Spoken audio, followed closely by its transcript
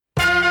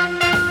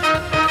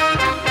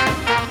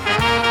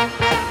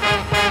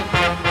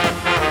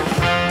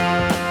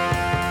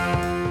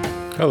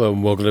Hello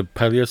and welcome to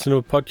Paleo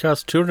Cinema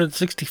Podcast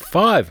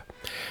 265.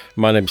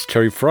 My name's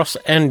Terry Frost,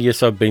 and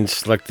yes, I've been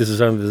selected. This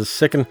is only the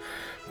second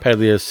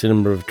Paleo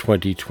Cinema of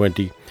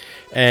 2020,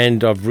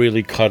 and I've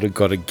really kind of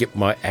got to get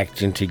my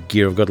act into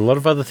gear. I've got a lot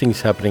of other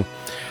things happening.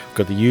 I've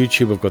got the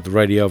YouTube, I've got the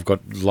radio, I've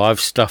got live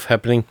stuff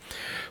happening,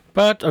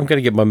 but I'm going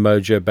to get my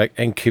mojo back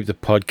and keep the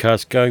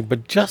podcast going.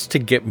 But just to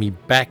get me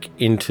back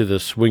into the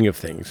swing of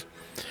things,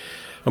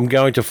 I'm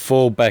going to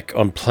fall back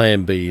on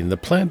Plan B. And the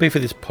Plan B for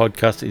this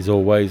podcast is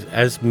always,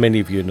 as many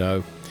of you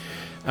know,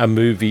 a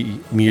movie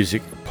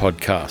music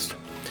podcast.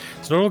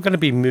 It's not all going to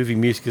be movie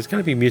music. It's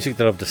going to be music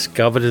that I've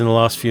discovered in the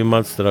last few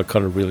months that I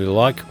kind of really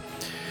like.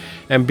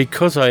 And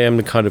because I am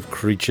the kind of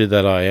creature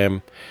that I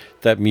am,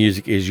 that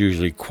music is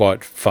usually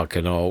quite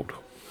fucking old.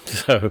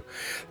 So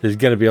there's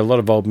going to be a lot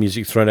of old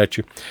music thrown at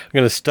you. I'm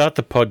going to start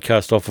the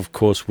podcast off, of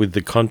course, with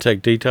the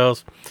contact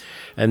details,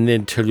 and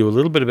then tell you a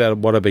little bit about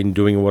what I've been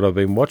doing and what I've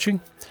been watching.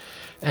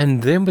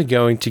 And then we're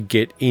going to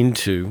get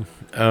into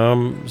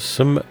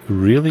some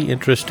really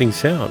interesting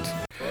sounds.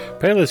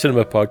 Paleo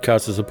Cinema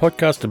Podcast is a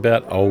podcast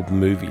about old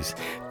movies.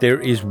 There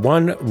is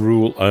one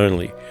rule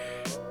only.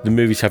 The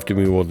movies have to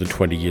be more than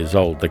 20 years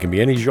old. They can be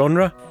any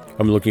genre.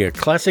 I'm looking at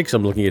classics,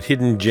 I'm looking at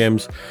hidden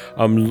gems,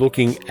 I'm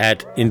looking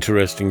at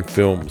interesting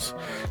films.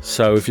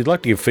 So if you'd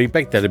like to give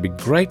feedback, that'd be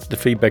great. The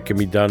feedback can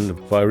be done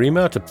via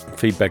email to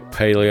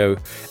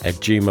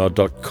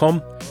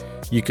feedbackpaleo@gmail.com.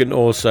 You can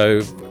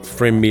also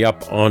friend me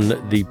up on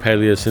the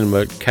Paleo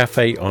Cinema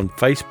Cafe on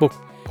Facebook.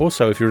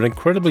 Also, if you're an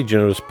incredibly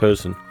generous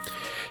person,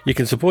 you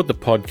can support the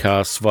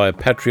podcast via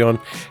Patreon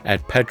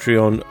at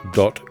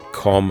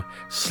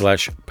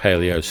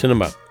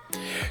patreon.com/paleocinema.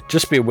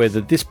 Just be aware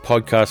that this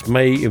podcast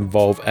may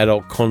involve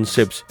adult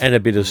concepts and a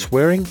bit of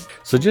swearing,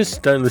 so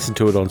just don't listen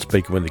to it on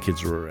speaker when the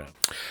kids are around.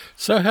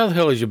 So how the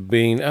hell has you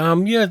been?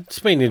 It's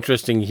been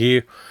interesting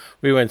here.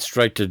 We went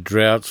straight to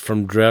droughts,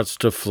 from droughts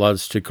to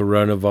floods to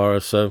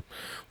coronavirus, so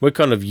we're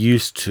kind of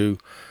used to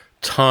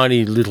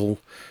tiny little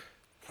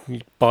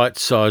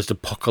bite-sized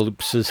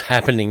apocalypses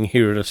happening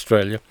here in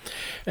Australia,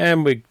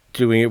 and we're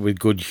doing it with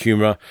good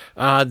humour.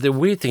 There are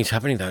weird things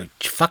happening, though.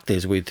 Fuck,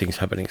 there's weird things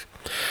happening.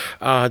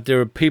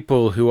 There are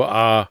people who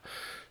are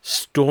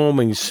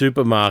storming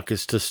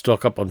supermarkets to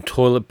stock up on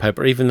toilet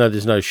paper, even though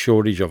there's no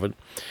shortage of it,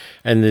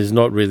 and there's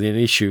not really an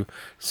issue.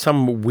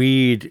 Some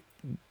weird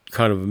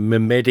kind of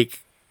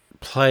mimetic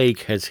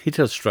plague has hit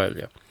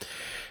Australia,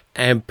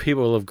 and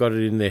people have got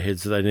it in their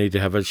heads that they need to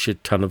have a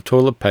shit ton of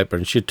toilet paper,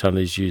 and shit ton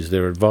is used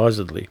there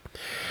advisedly.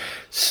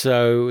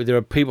 So there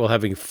are people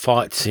having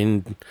fights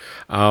in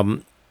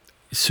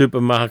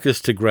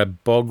supermarkets to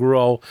grab bog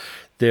roll.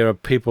 There are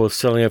people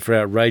selling it for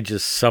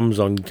outrageous sums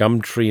on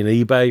Gumtree and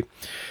eBay.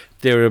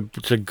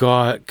 There's a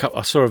guy,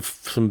 I saw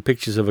some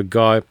pictures of a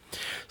guy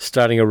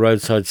starting a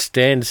roadside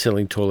stand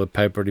selling toilet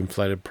paper at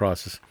inflated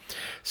prices.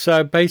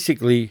 So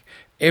basically,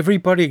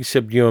 everybody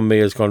except you and me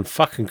has gone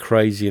fucking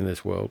crazy in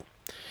this world.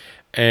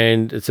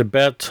 And it's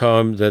about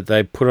time that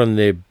they put on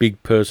their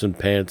big person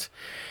pants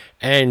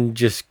and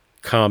just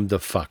calm the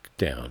fuck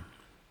down.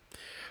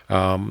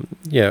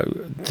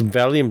 The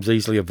Valium's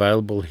easily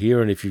available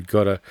here, and if you've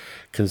got a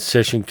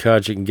concession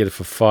card, you can get it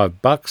for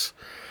 $5.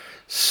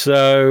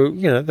 So,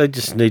 they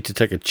just need to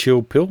take a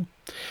chill pill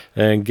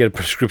and get a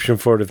prescription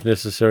for it if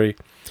necessary,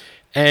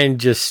 and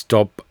just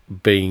stop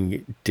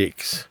being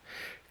dicks.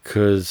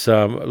 Because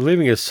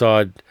leaving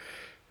aside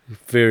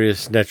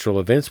various natural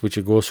events, which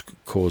are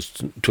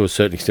caused to a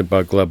certain extent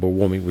by global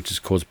warming, which is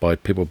caused by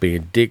people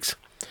being dicks,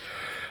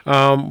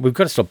 we've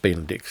got to stop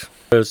being dicks.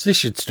 This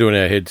shit's doing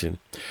our heads in.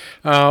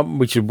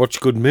 We should watch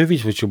good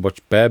movies. We should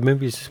watch bad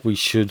movies. We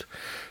should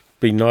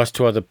be nice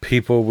to other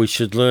people. We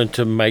should learn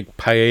to make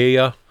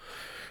paella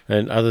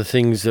and other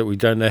things that we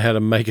don't know how to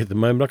make at the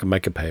moment. I can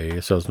make a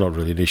paella, so it's not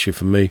really an issue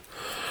for me.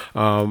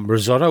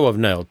 Risotto I've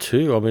nailed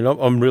too. I mean,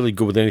 I'm really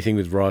good with anything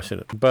with rice in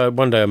it. But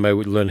one day I may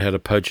learn how to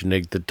poach an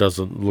egg that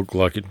doesn't look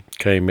like it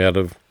came out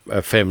of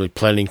a family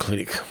planning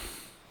clinic.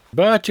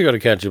 But you got to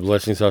count your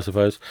blessings, I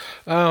suppose.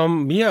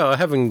 I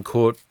haven't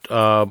caught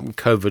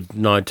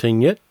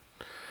COVID-19 yet.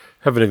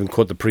 Haven't even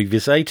caught the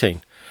previous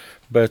 18.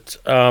 But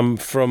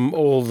from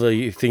all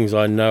the things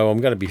I know,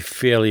 I'm going to be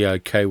fairly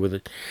okay with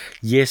it.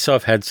 Yes,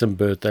 I've had some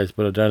birthdays,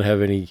 but I don't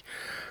have any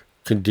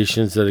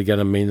conditions that are going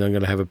to mean I'm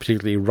going to have a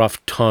particularly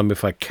rough time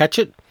if I catch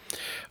it.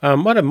 I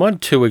don't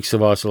mind 2 weeks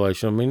of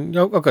isolation. I mean,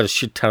 I've got a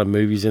shit ton of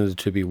movies in the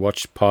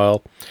to-be-watched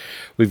pile.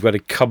 We've got a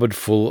cupboard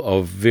full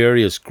of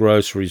various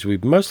groceries,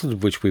 most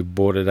of which we've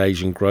bought at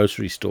Asian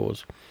grocery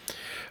stores.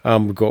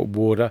 We've got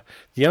water.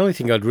 The only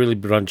thing I'd really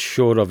run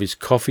short of is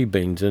coffee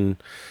beans, and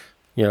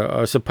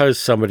I suppose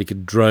somebody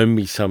could drone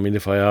me some in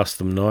if I asked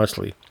them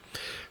nicely.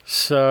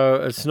 So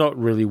it's not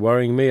really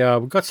worrying me.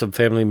 We've got some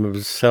family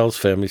members, Sal's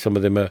family, some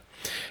of them are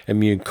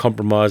immune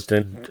compromised,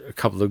 and a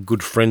couple of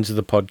good friends of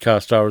the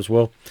podcast are as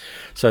well.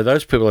 So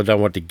those people, I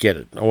don't want to get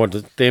it. I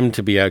want them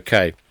to be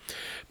okay.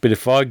 But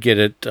if I get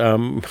it,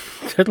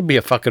 that'll be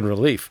a fucking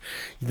relief.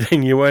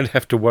 Then you won't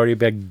have to worry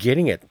about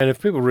getting it. And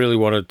if people really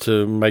wanted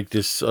to make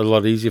this a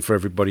lot easier for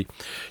everybody,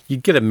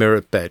 you'd get a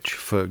merit badge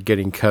for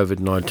getting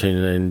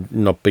COVID-19 and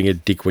not being a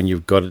dick when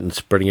you've got it and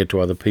spreading it to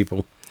other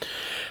people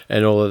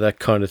and all of that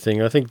kind of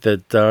thing. I think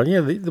that,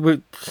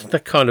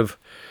 that kind of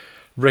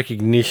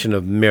recognition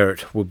of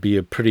merit would be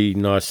a pretty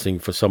nice thing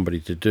for somebody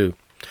to do.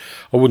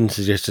 I wouldn't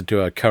suggest it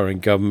to our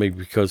current government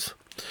because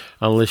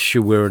unless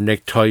you wear a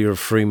necktie, you're a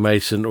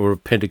Freemason or a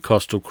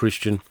Pentecostal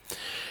Christian,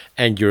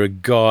 and you're a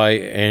guy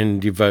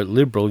and you vote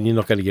Liberal, you're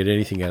not going to get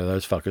anything out of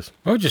those fuckers.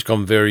 I've just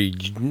gone very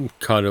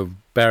kind of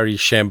Barry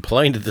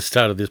Champlain at the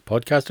start of this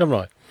podcast, haven't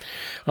I?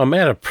 I'm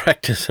out of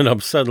practice and I'm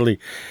suddenly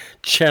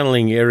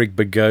channeling Eric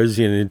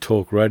Bogosian in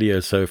talk radio,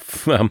 so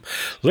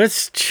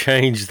let's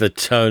change the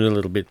tone a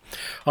little bit.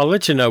 I'll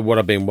let you know what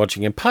I've been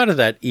watching, and part of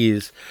that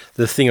is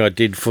the thing I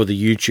did for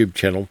the YouTube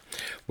channel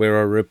where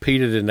I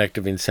repeated An Act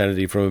of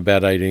Insanity from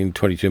about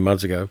 22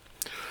 months ago,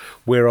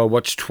 where I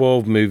watched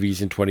 12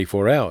 movies in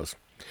 24 hours.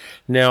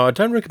 Now, I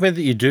don't recommend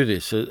that you do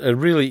this. It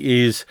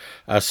really is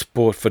a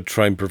sport for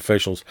trained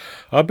professionals.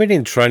 I've been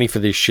in training for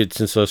this shit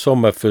since I saw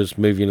my first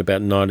movie in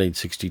about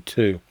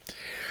 1962.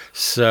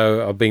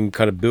 So I've been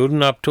kind of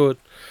building up to it.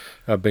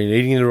 I've been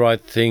eating the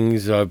right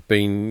things. I've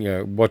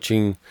been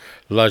watching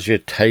La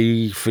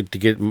Jetée to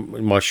get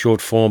my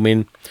short form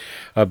in.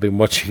 I've been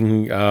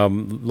watching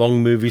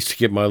long movies to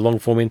get my long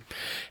form in.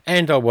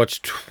 And I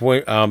watched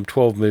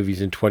 12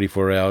 movies in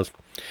 24 hours.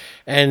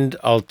 And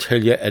I'll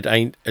tell you, it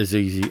ain't as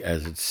easy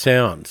as it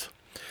sounds.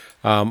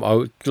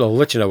 I'll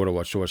let you know what I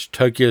watched. I watched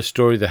Tokyo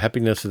Story, The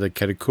Happiness of the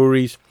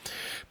Katakuris,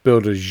 Belle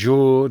de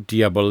Jour,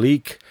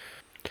 Diabolique.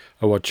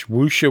 I watched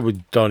Wuxia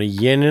with Donnie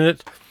Yen in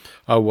it.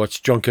 I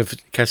watched John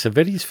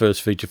Cassavetes'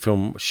 first feature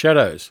film,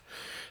 Shadows.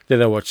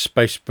 Then I watched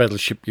Space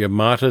Battleship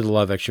Yamato, the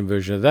live-action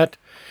version of that,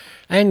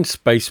 and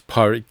Space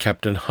Pirate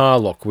Captain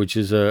Harlock, which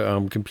is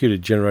a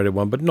computer-generated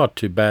one, but not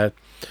too bad.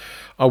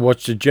 I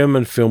watched a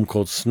German film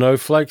called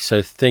Snowflake,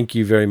 so thank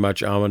you very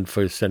much, Armand,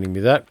 for sending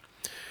me that.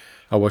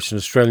 I watched an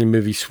Australian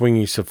movie,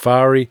 Swinging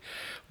Safari,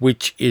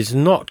 which is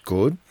not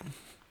good.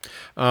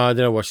 Then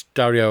I watched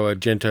Dario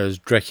Argento's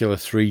Dracula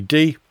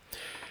 3D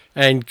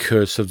and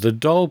Curse of the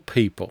Doll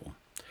People.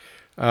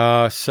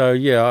 I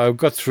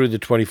got through the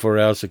 24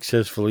 hours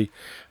successfully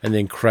and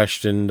then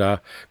crashed and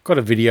got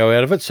a video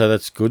out of it, so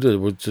that's good. It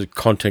was a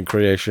content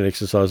creation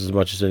exercise as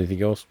much as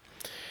anything else.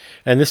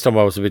 And this time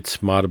I was a bit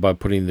smarter by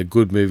putting the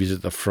good movies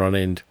at the front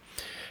end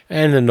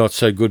and the not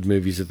so good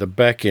movies at the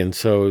back end.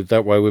 So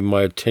that way, when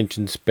my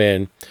attention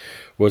span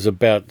was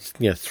about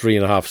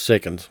 3.5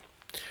 seconds,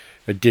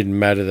 it didn't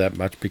matter that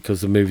much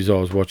because the movies I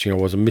was watching, I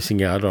wasn't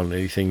missing out on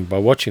anything by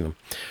watching them.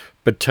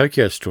 But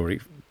Tokyo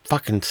Story,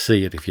 fucking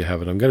see it if you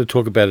haven't. I'm going to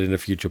talk about it in a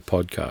future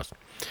podcast.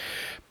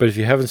 But if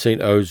you haven't seen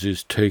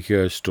Ozu's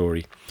Tokyo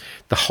Story,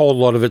 the whole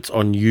lot of it's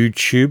on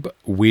YouTube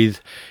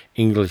with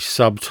English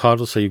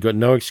subtitles, so you've got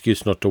no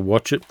excuse not to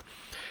watch it,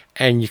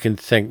 and you can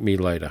thank me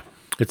later.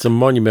 It's a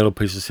monumental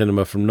piece of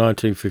cinema from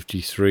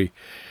 1953,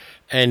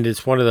 and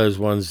it's one of those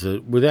ones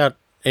that, without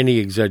any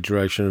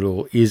exaggeration at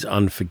all, is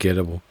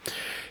unforgettable.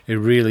 It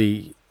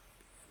really,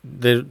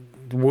 the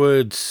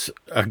words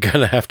are going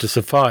to have to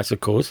suffice, of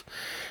course,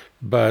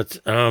 but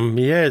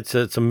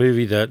it's a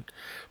movie that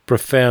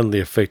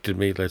profoundly affected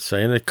me, let's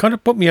say, and it kind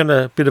of put me on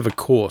a bit of a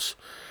course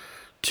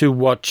to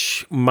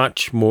watch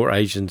much more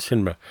Asian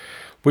cinema,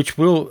 which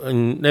will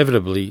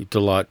inevitably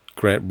delight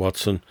Grant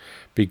Watson,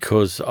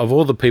 because of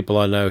all the people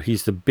I know,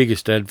 he's the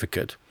biggest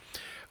advocate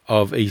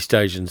of East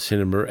Asian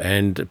cinema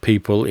and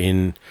people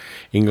in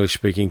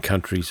English-speaking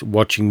countries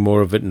watching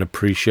more of it and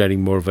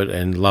appreciating more of it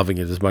and loving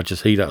it as much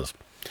as he does.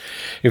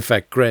 In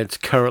fact, Grant's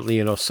currently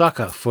in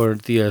Osaka for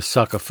the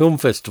Osaka Film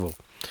Festival,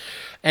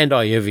 and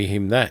I envy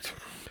him that.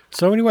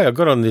 So anyway, I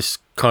got on this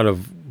kind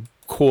of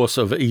course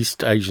of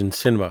East Asian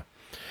cinema,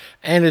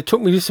 and it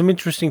took me to some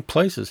interesting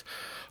places.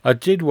 I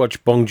did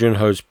watch Bong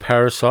Joon-ho's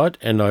Parasite,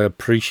 and I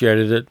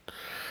appreciated it.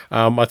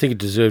 I think it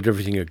deserved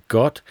everything it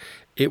got.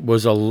 It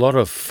was a lot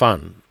of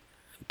fun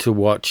to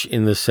watch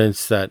in the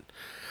sense that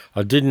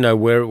I didn't know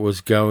where it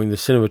was going. The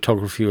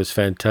cinematography was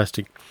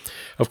fantastic.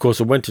 Of course,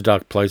 it went to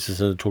dark places,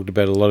 and it talked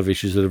about a lot of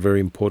issues that are very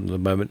important at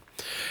the moment.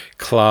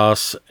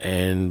 Class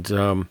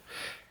and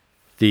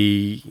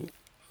the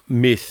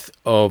myth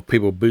of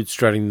people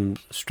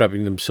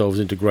strapping themselves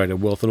into greater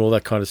wealth and all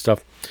that kind of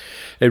stuff.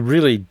 It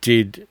really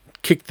did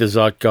kick the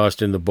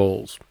zeitgeist in the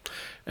balls,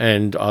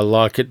 and I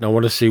like it, and I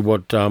want to see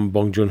what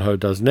Bong Joon-ho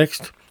does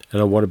next,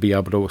 and I want to be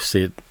able to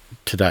see it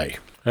today.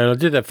 And I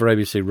did that for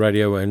ABC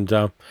Radio, and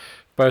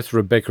both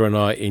Rebecca and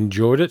I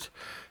enjoyed it.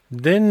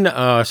 Then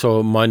I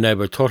saw My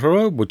Neighbor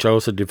Totoro, which I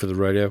also did for the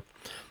radio,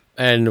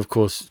 and of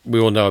course we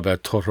all know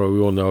about Totoro, we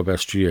all know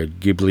about Studio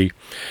Ghibli,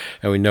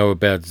 and we know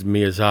about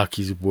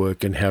Miyazaki's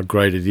work and how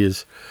great it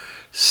is.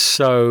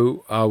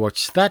 So I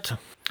watched that.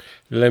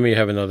 Let me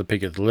have another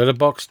peek at the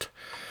Letterboxd.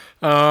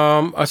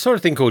 I saw a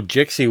thing called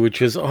Jexi,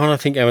 which is on, I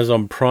think,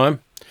 Amazon Prime,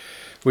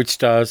 which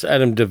stars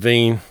Adam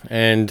Devine,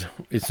 and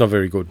it's not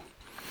very good.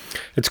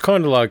 It's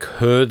kind of like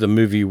Her, the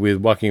movie with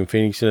Joaquin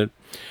Phoenix in it,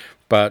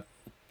 but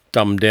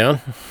dumbed down.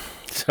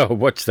 So I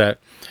watched that.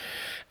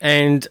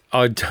 And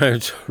I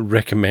don't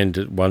recommend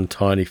it one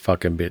tiny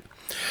fucking bit.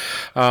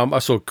 I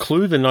saw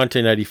Clue, the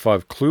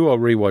 1985 Clue. I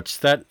rewatched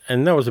that,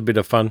 and that was a bit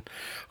of fun.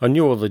 I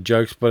knew all the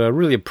jokes, but I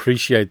really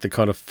appreciate the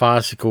kind of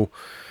farcical,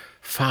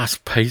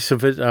 fast pace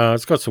of it.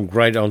 It's got some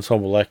great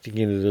ensemble acting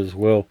in it as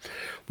well,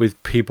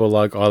 with people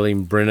like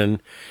Eileen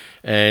Brennan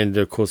and,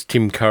 of course,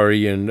 Tim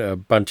Curry and a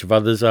bunch of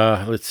others.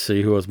 Let's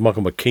see who else.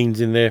 Michael McKean's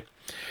in there.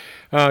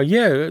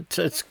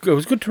 It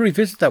was good to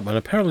revisit that one.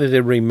 Apparently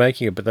they're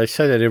remaking it, but they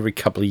say that every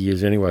couple of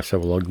years anyway, so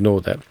we'll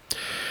ignore that.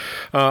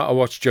 I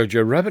watched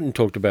Jojo Rabbit and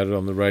talked about it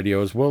on the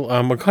radio as well.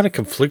 I'm kind of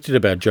conflicted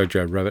about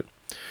Jojo Rabbit.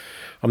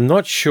 I'm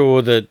not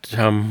sure that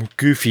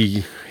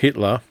goofy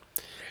Hitler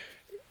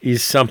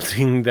is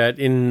something that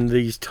in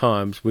these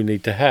times we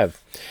need to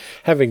have.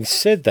 Having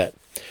said that,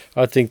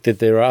 I think that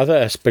there are other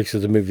aspects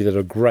of the movie that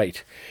are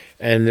great,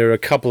 and there are a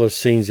couple of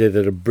scenes there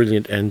that are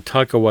brilliant, and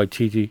Taika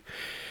Waititi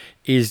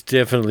is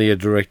definitely a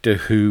director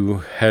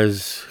who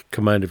has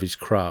command of his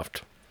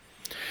craft.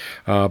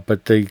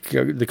 But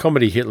the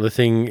comedy Hitler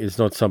thing is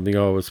not something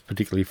I was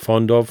particularly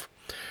fond of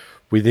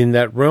within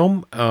that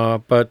realm,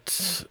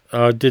 but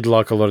I did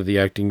like a lot of the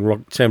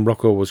acting. Sam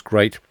Rockwell was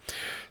great,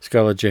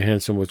 Scarlett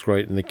Johansson was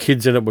great, and the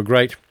kids in it were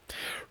great.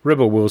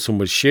 Rebel Wilson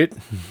was shit,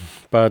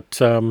 but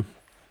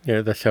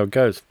that's how it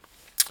goes.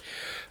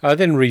 I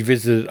then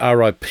revisited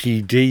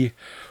R.I.P.D.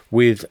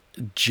 with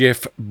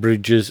Jeff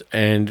Bridges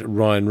and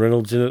Ryan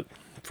Reynolds in it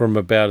from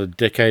about a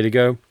decade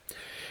ago.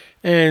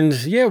 And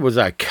yeah, it was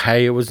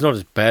okay. It was not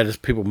as bad as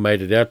people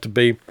made it out to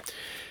be.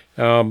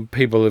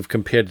 People have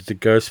compared it to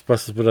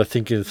Ghostbusters, but I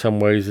think in some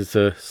ways it's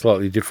a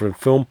slightly different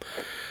film.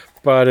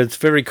 But it's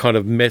very kind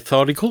of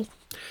methodical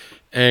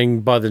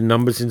and by the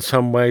numbers in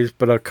some ways,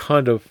 but I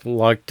kind of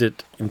liked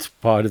it in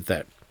spite of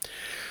that.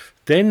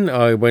 Then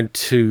I went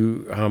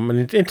to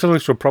an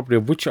intellectual property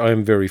of which I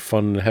am very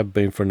fond and have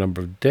been for a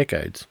number of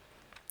decades.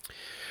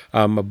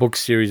 A book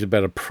series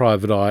about a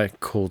private eye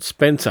called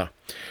Spencer,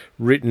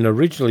 written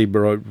originally by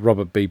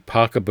Robert B.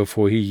 Parker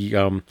before he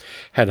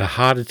had a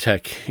heart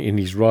attack in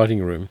his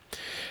writing room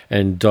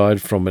and died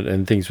from it,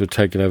 and things were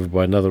taken over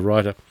by another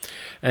writer.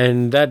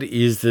 And that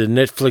is the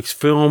Netflix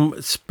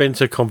film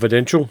Spencer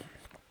Confidential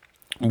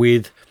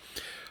with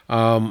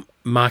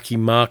Marky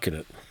Mark in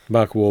it,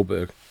 Mark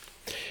Wahlberg.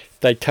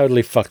 They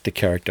totally fucked the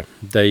character.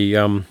 They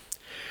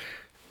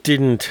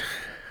didn't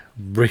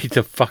read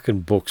the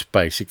fucking books,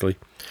 basically.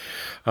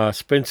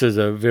 Spencer's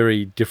a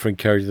very different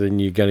character than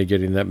you're going to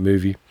get in that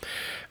movie.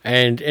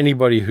 And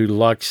anybody who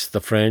likes the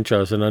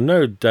franchise, and I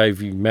know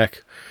Davey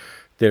Mack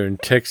there in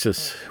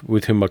Texas,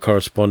 with whom I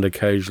correspond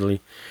occasionally,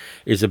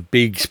 is a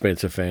big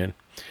Spencer fan.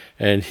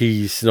 And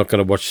he's not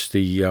going to watch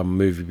the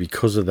movie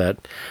because of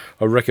that.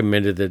 I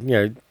recommended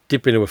that,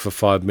 dip into it for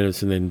 5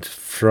 minutes and then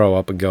throw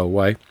up and go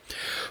away.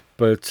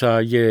 But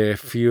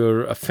if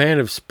you're a fan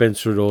of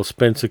Spencer at all,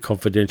 Spencer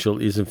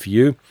Confidential isn't for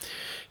you.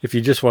 If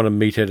you just want a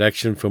meathead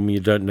action film and you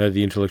don't know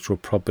the intellectual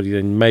property,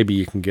 then maybe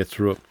you can get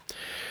through it.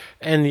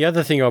 And the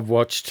other thing I've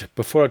watched,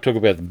 before I talk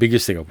about the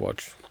biggest thing I've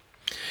watched,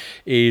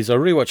 is I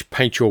rewatched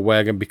Paint Your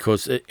Wagon,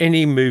 because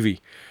any movie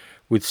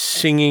with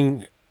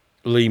singing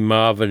Lee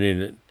Marvin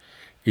in it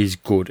is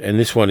good, and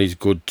this one is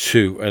good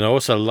too. And I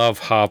also love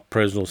Harve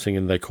Presnell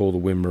singing They Call the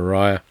Wind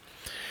Mariah.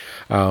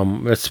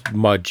 That's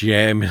my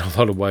jam in a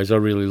lot of ways. I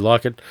really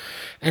like it.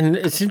 And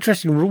it's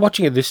interesting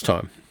watching it this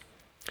time.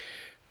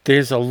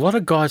 There's a lot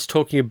of guys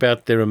talking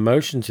about their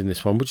emotions in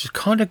this one, which is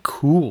kind of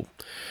cool.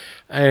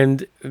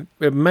 And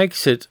it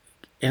makes it,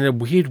 in a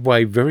weird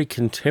way, very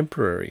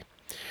contemporary.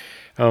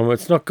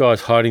 It's not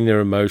guys hiding their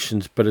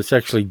emotions, but it's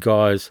actually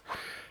guys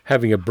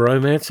having a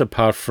bromance,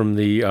 apart from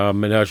the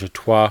menage a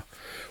trois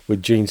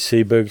with Gene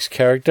Seberg's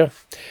character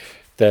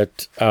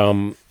that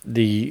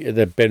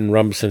that Ben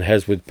Rumson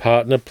has with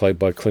Partner, played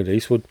by Clint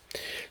Eastwood.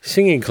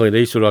 Singing Clint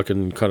Eastwood I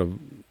can kind of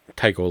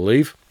take or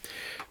leave,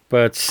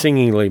 but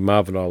singing Lee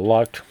Marvin I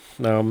liked.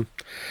 It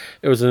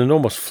was an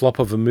enormous flop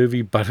of a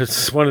movie, but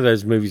it's one of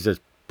those movies that's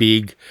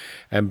big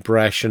and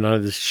brash, and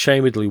it's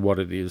ashamedly what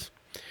it is.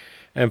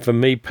 And for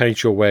me,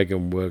 Paint Your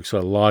Wagon works. I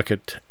like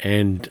it,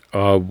 and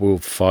I will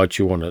fight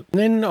you on it. And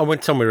then I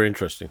went somewhere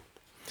interesting.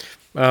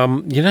 You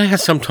know how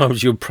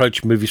sometimes you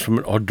approach movies from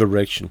an odd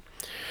direction,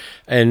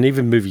 and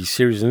even movie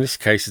series. In this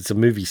case, it's a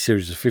movie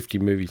series of 50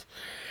 movies.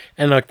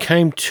 And I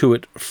came to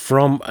it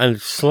from a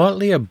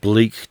slightly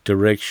oblique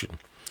direction.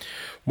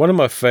 One of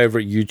my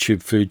favourite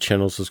YouTube food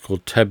channels is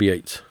called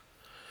Tabiates,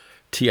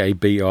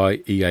 Tabieats.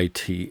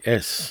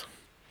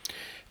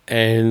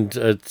 And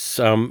it's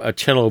a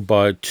channel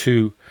by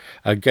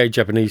a gay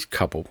Japanese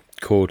couple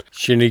called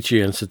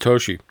Shinichi and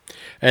Satoshi.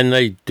 And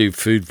they do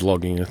food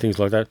vlogging and things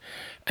like that.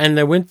 And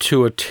they went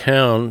to a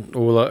town,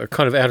 or a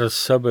kind of outer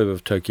suburb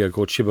of Tokyo,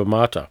 called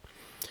Shibamata.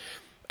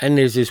 And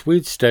there's this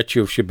weird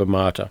statue of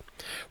Shibamata,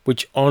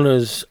 which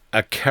honours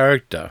a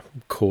character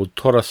called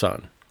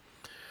Torasan,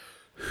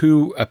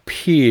 who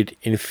appeared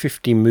in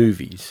 50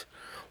 movies,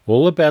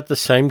 all about the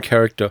same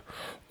character,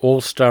 all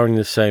starring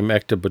the same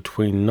actor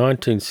between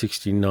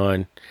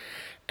 1969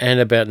 and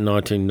about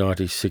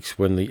 1996,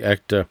 when the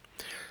actor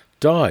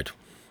died.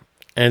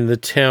 And the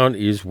town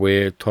is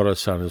where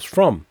Toro-san is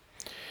from.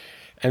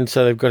 And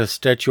so they've got a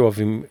statue of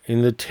him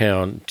in the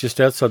town, just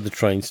outside the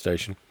train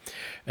station.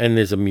 And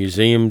there's a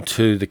museum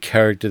to the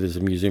character, there's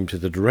a museum to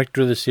the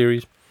director of the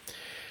series.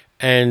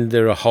 And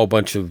there are a whole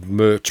bunch of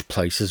merch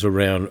places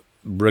around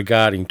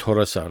regarding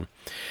Toro-san.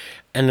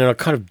 And then I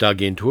kind of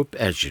dug into it,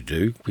 as you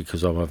do,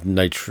 because I'm a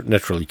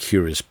naturally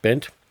curious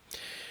bent.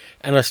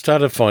 And I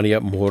started finding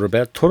out more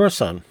about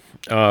Toro-san.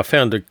 I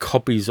found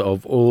copies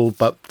of all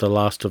but the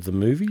last of the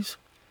movies.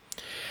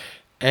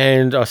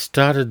 And I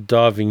started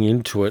diving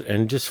into it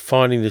and just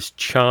finding this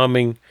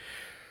charming,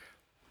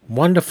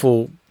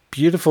 wonderful,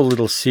 beautiful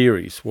little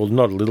series. Well,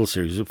 not a little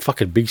series, a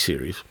fucking big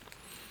series.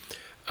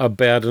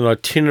 About an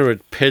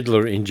itinerant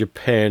peddler in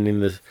Japan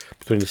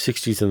between the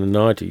 60s and the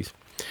 90s.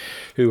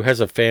 Who has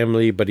a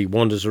family, but he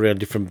wanders around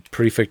different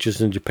prefectures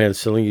in Japan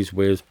selling his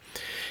wares.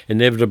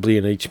 Inevitably,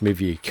 in each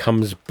movie, he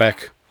comes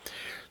back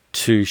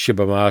to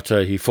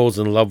Shibamata. He falls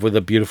in love with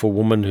a beautiful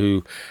woman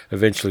who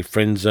eventually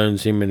friend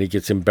zones him, and he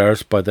gets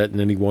embarrassed by that, and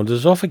then he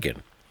wanders off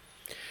again.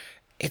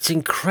 It's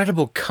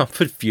incredible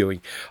comfort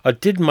viewing. I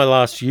did my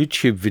last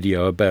YouTube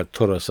video about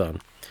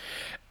Toro-san,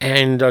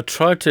 and I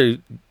tried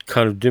to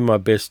kind of do my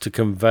best to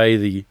convey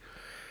the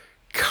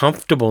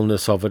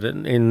comfortableness of it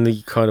in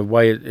the kind of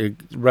way it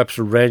wraps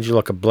around you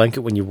like a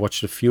blanket when you've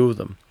watched a few of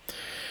them,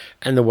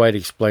 and the way it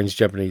explains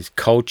Japanese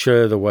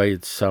culture, the way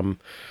it's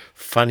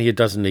funny. It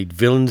doesn't need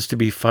villains to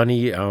be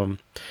funny, and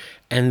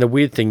the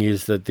weird thing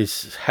is that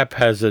this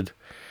haphazard,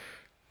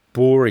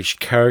 boorish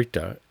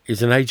character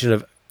is an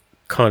agent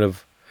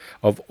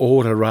of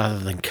order rather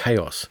than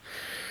chaos.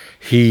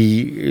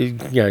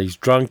 He's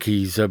drunk,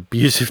 he's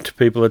abusive to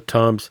people at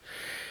times.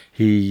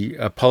 He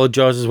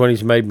apologizes when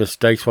he's made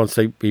mistakes once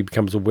he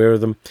becomes aware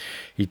of them.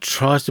 He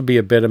tries to be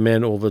a better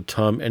man all the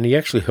time, and he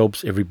actually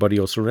helps everybody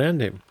else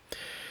around him.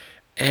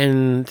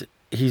 And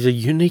he's a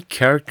unique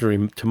character,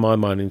 to my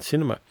mind, in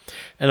cinema.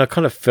 And I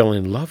kind of fell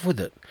in love with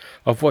it.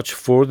 I've watched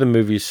 4 of the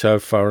movies so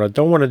far, and I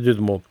don't want to do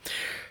them all.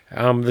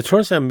 The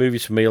Toro-san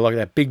movies for me are like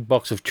that big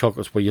box of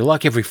chocolates where you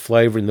like every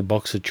flavour in the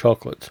box of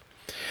chocolates.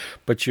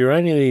 But you're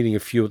only eating a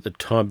few at the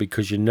time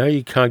because you know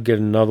you can't get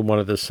another one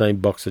of the same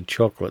box of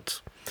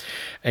chocolates.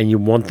 And you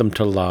want them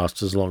to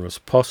last as long as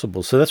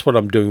possible. So that's what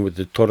I'm doing with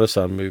the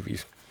Toro-san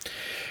movies.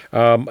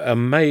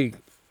 When I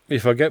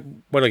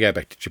go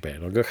back to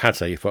Japan, I can't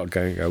say if I'm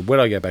going to go.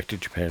 When I go back to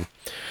Japan,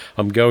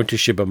 I'm going to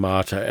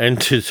Shibamata and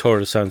to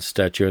Toro-san's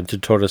statue and to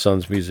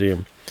Toro-san's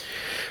museum,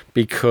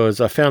 because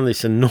I found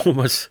this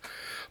enormous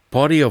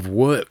body of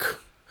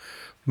work,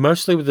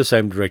 mostly with the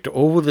same director,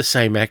 all with the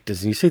same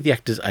actors. And you see the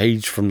actors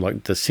age from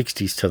like the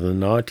 60s to the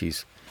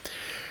 90s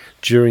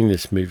during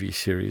this movie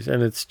series.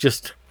 And it's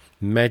just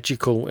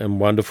magical and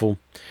wonderful.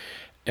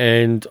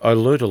 And I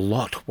learned a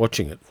lot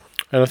watching it.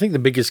 And I think the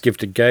biggest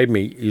gift it gave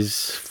me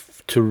is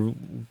to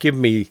give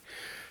me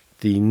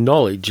the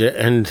knowledge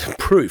and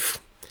proof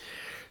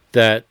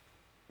that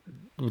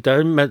it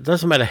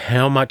doesn't matter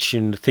how much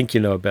you think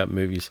you know about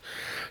movies,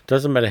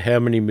 doesn't matter how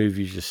many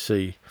movies you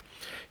see,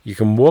 you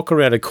can walk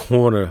around a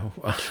corner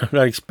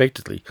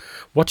unexpectedly,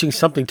 watching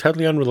something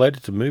totally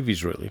unrelated to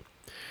movies really,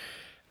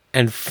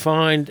 and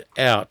find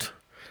out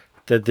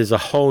that there's a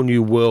whole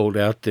new world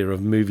out there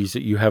of movies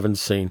that you haven't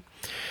seen,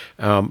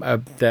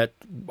 that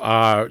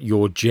are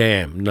your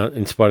jam,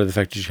 in spite of the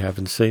fact that you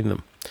haven't seen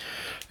them.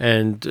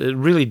 And it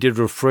really did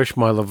refresh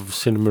my love of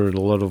cinema in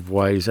a lot of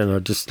ways, and I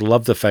just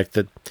love the fact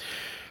that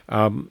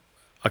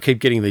I keep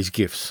getting these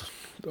gifts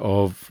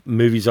of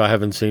movies I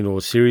haven't seen or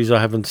series I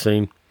haven't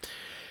seen,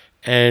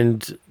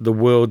 and the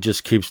world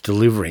just keeps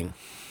delivering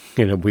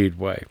in a weird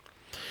way.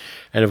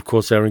 And of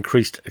course, our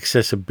increased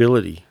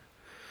accessibility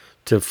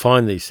to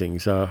find these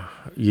things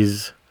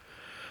is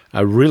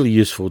a really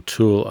useful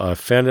tool. I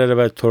found out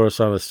about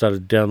Toro-san. I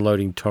started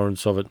downloading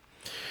torrents of it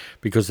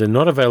because they're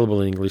not available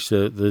in English.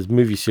 The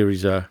movie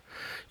series are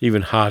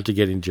even hard to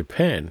get in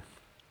Japan.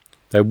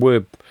 They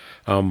were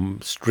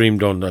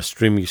streamed on a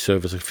streaming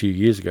service a few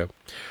years ago,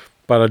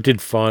 but I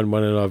did find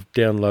one and I've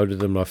downloaded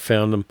them. I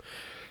found them,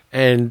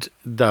 and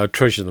I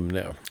treasure them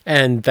now.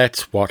 And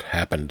that's what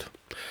happened.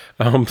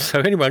 So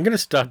anyway, I'm going to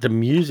start the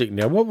music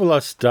now. What will I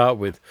start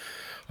with?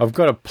 I've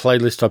got a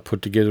playlist I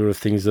put together of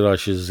things that I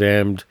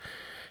Shazammed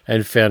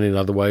and found in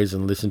other ways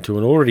and listened to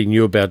and already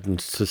knew about them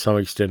to some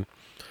extent.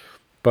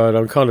 But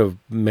I'm kind of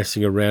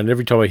messing around.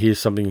 Every time I hear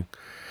something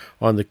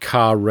on the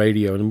car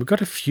radio, and we've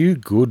got a few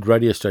good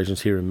radio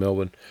stations here in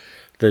Melbourne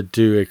that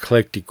do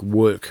eclectic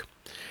work.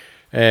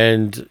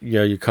 And,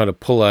 you kind of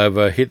pull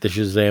over, hit the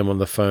Shazam on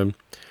the phone,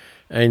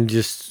 and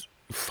just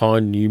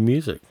find new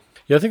music.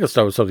 I think I'll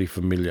start with something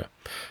familiar.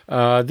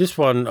 This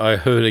one I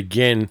heard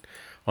again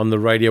on the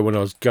radio when I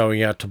was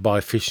going out to buy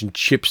fish and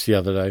chips the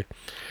other day.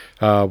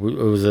 It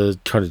was a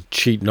kind of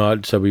cheap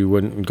night, so we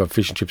went and got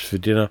fish and chips for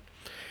dinner.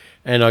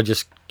 And I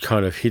just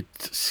kind of hit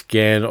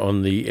scan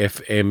on the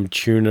FM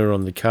tuner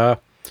on the car,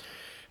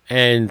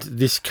 and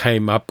this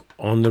came up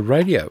on the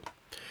radio.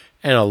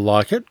 And I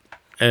like it,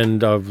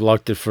 and I've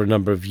liked it for a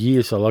number of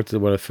years. I liked it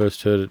when I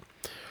first heard it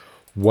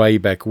way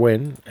back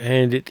when,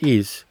 and it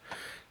is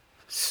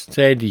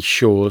Sandy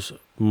Shaw's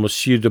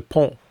Monsieur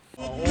Dupont.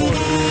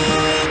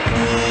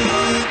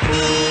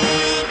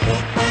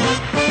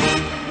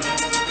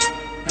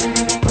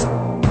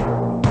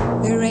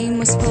 The rain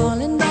was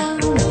falling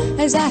down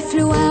as I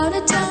flew out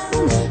of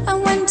town. I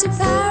went to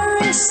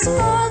Paris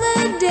for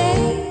the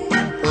day,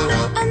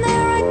 and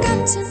there I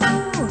got to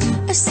know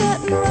a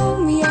certain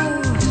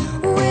Romeo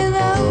with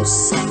oh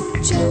so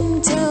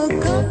gentle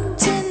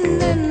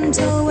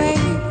continental ways.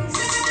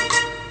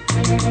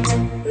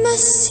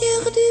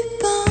 Monsieur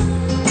Dupont,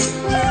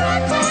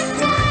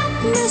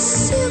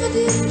 Monsieur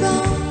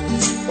Dupont,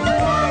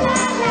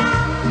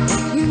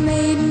 you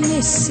made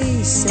me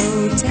see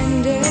so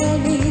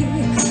tenderly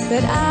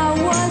that I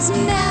was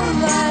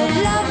never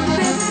loved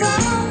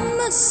before.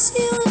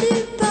 Monsieur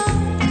Dupont,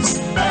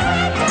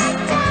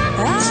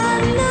 I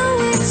know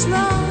it's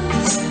wrong,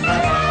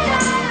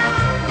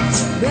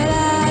 but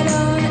I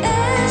don't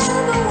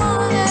ever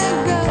wanna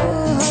go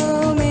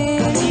home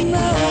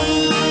anymore.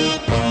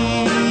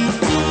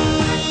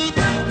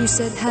 You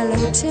said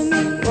hello to me,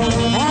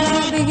 and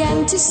I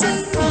began to see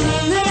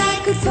that I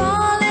could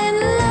fall in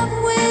love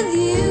with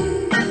you.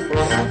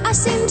 I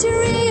seemed to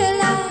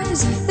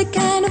realize the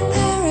kind of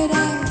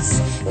paradise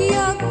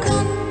your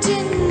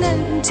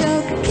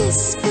continental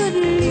kiss could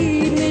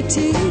lead me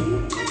to.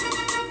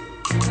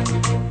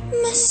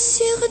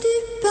 Monsieur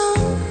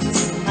Dupont,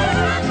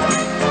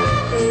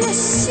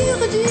 Monsieur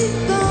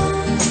Dupont,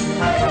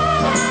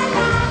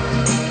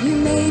 you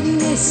made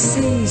me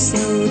see so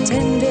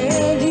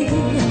tenderly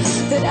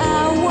that I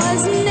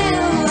was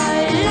never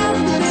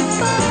loved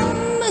before.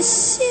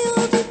 Monsieur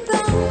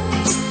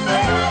Dupont,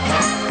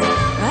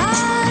 I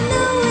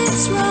know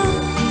it's wrong,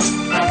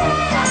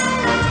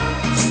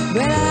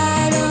 but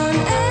I don't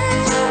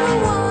ever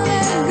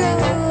wanna go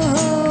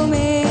home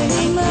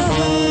anymore.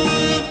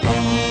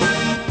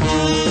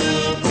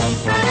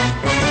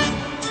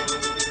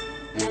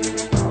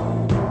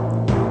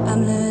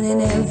 I'm learning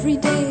every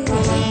day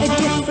a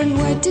different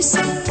word to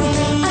say. I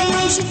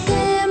know je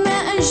t'aime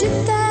and je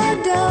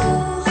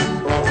t'adore,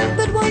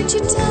 but won't you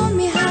tell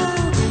me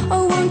how?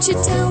 Oh, won't you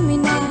tell me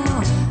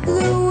now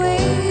the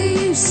way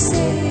you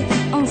say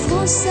en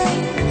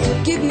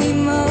français? Give me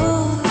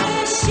more.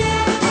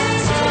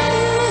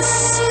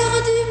 Monsieur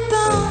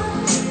Dupont,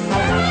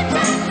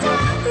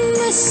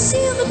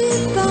 Monsieur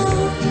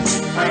Dupont,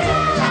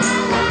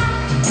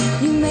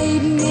 you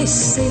made me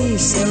see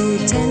so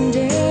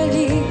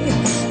tenderly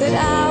that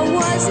I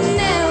was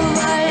never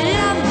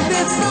loved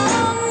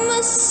before.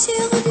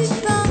 Monsieur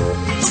Dupont,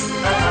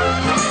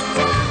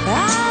 I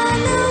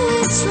know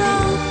it's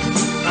wrong,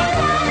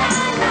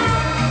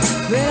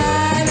 but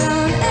I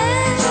don't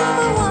ever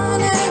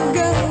wanna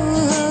go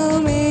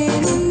home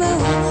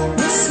anymore.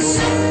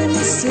 Monsieur,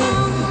 Monsieur,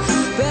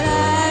 but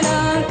I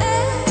don't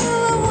ever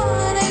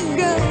wanna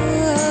go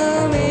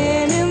home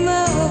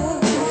anymore.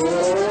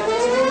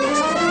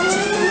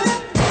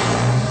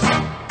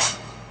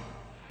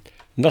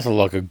 Nothing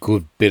like a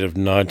good bit of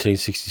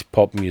 1960s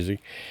pop music,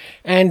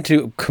 and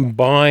to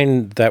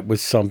combine that with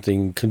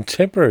something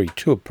contemporary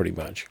to it pretty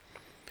much.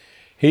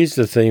 Here's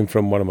the theme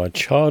from one of my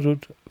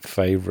childhood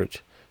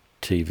favourite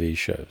TV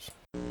shows.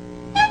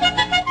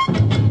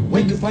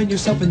 When you find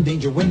yourself in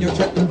danger, when you're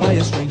threatened by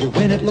a stranger,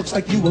 when it looks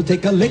like you will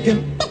take a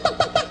licking,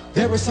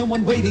 there is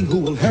someone waiting who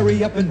will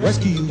hurry up and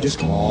rescue you. Just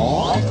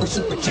call for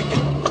Super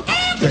Chicken.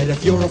 But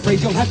if you're afraid,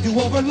 you'll have to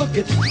overlook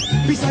it.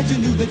 Besides, you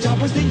knew the job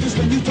was dangerous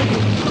when you took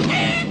it.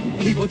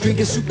 He will drink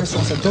his super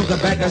sauce and throw the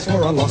bad guys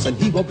for a loss, and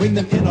he will bring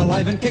them in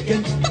alive and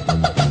kicking.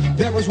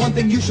 There is one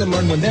thing you should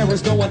learn when there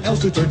is no one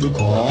else to turn to.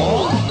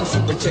 Call for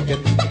Super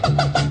Chicken.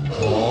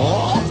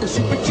 Call for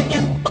Super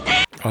Chicken.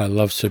 I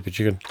love Super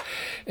Chicken.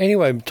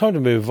 Anyway, time to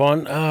move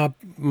on.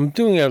 I'm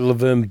doing a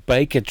Laverne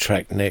Baker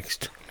track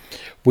next,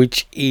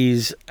 which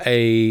is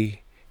a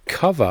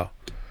cover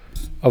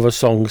of a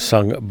song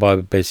sung by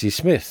Bessie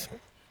Smith.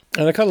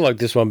 And I kind of like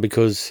this one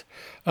because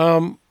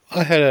I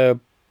had a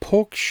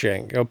pork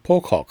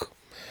hock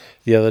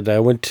the other day. I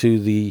went to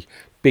the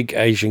big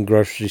Asian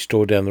grocery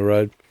store down the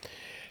road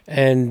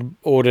and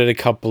ordered a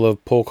couple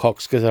of pork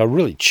hocks because they're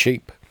really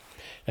cheap.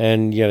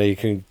 And, you know, you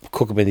can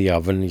cook them in the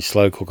oven, you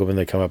slow cook them and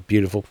they come up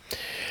beautiful.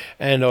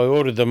 And I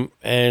ordered them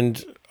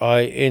and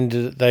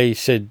they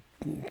said,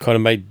 kind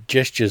of made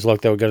gestures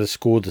like they were going to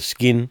score the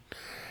skin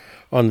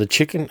on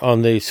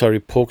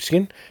the pork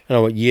skin. And I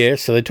went, yeah.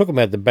 So they took them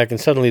out the back and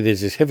suddenly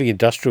there's this heavy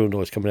industrial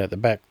noise coming out the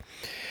back.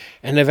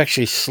 And they've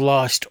actually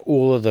sliced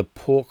all of the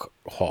pork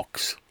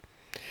hocks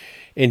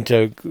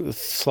into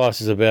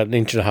slices about 1.5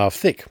 inches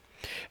thick.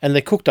 And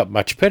they cooked up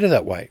much better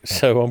that way.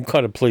 So I'm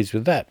kind of pleased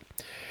with that.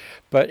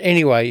 But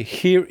anyway,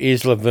 here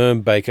is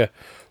Laverne Baker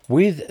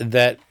with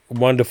that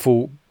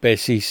wonderful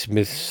Bessie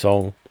Smith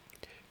song,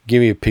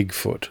 Give Me a Pig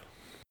Foot.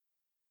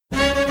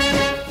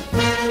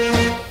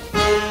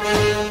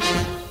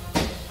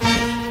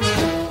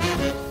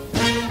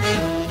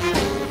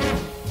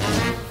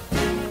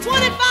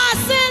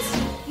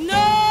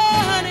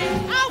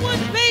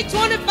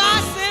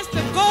 25 cents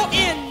to go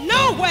in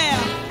nowhere.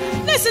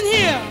 Listen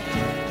here.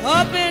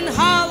 Up in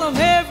Harlem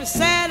every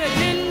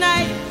Saturday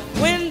night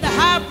when the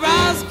high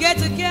brows get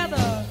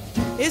together,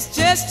 it's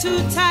just too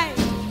tight.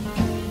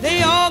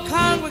 They all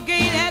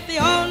congregate at the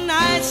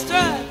all-night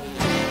strut,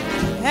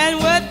 and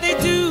what they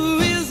do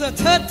is a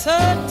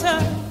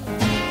tut-tut-tut.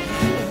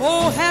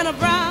 Old Hannah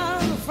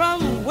Brown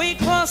from Wake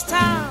Cross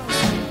Town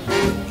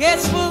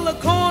gets full of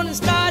corn and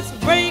starts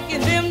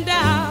breaking them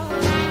down.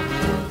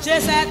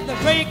 Just at the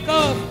break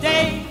of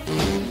day,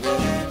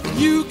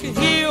 you can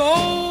hear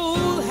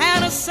old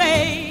Hannah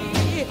say,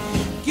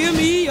 give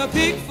me a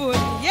Bigfoot,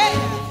 yeah,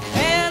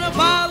 and a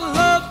bottle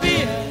of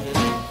beer.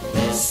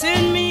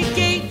 Send me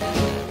gate,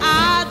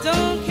 I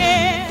don't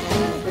care.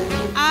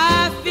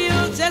 I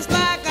feel just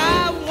like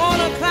I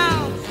want a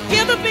clown.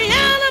 Give the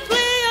piano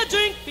player a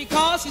drink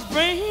because he's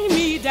bringing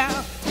me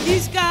down.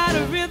 He's got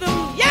a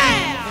rhythm,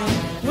 yeah.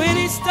 When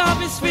he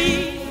stomps his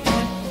feet,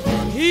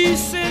 he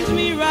sends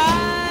me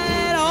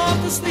right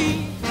off to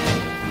sleep.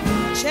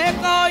 Check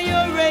all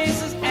your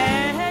razors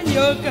and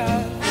your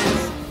guns.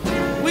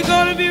 We're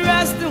gonna be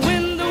resting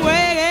when the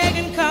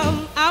wagon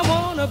come. I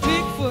want a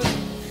Bigfoot,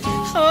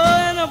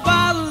 oh, and a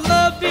bottle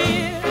of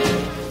beer.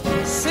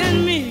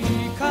 Send me,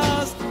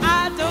 cause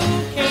I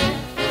don't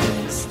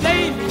care.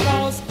 Slay me,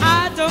 cause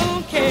I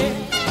don't care.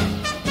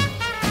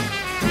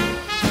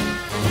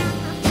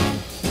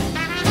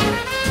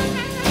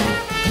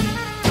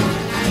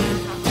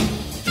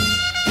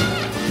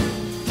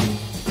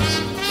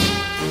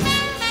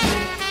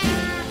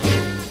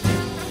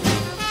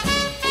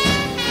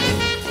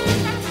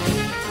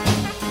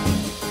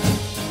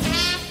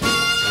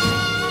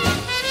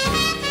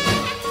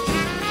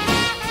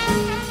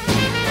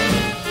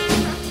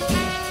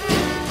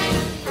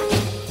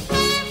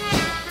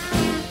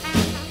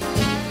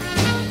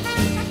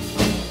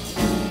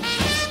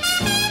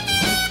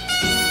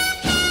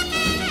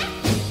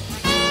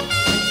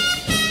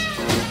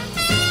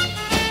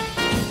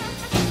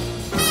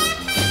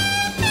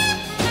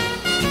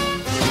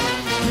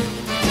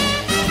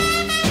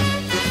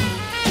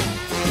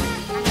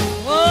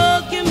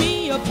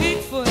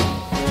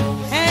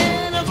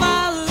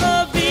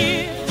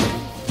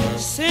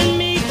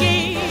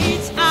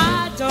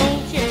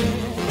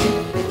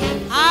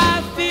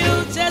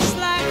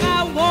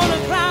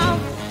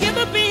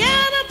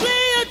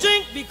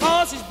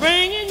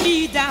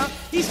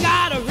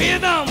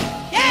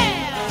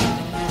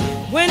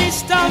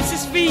 Stomps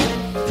his feet,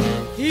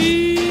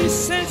 he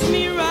sends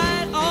me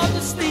right off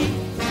to sleep.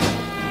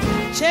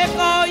 Check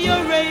all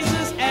your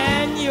razors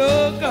and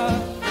your gun.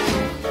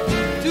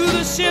 Do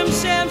the shim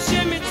sham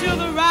shimmy till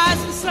the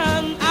rising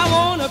sun. I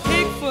want a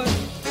Bigfoot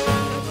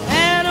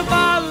and a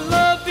bottle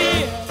of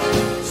beer.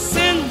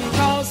 Send me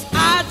cause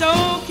I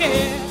don't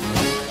care.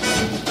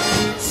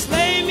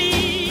 Slay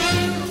me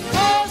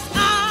cause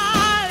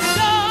I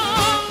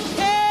don't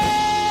care.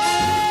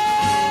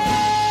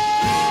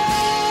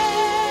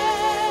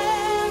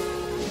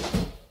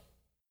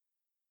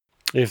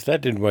 If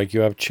that didn't wake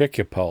you up, check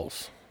your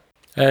pulse.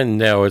 And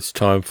now it's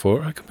time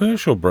for a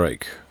commercial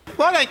break.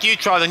 Why don't you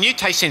try the new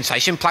taste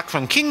sensation plucked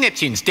from King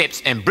Neptune's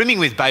depths and brimming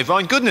with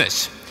bovine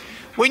goodness?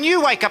 When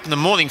you wake up in the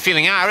morning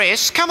feeling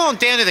RS, come on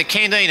down to the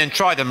canteen and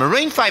try the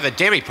marine-flavoured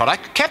dairy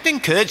product, Captain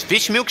Curd's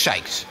Fish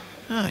Milkshakes.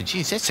 Oh,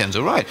 geez, that sounds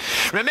all right.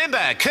 Remember,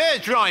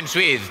 Curd rhymes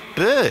with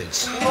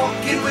birds.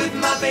 Walking with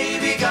my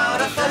baby,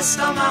 got a thirst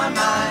on my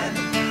mind.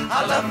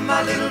 I love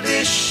my little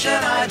dish,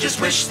 and I just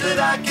wish that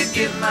I could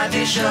give my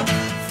dish a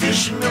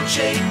fish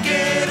milkshake,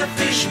 get a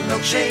fish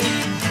milkshake.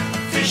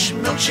 Fish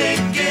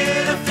milkshake,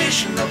 get a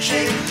fish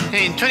milkshake.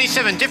 In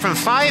 27 different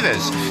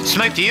flavours.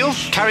 Smoked eel,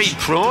 curried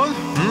prawn,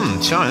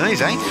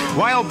 Chinese, eh?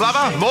 Whale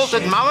blubber,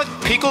 malted mullet,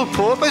 pickled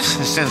porpoise.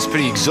 That sounds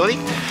pretty exotic.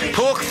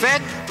 Pork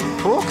fat,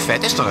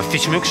 that's not a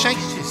fish milkshake.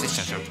 That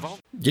sounds revolting.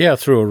 Yeah, I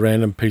threw a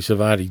random piece of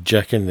Artie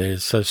Jack in there,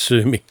 so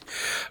sue me.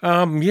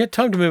 Yeah,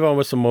 time to move on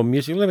with some more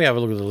music. Let me have a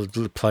look at the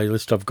little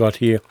playlist I've got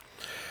here.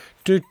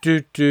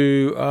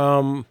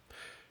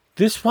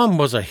 This one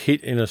was a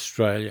hit in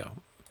Australia.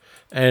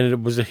 And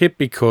it was a hit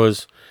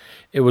because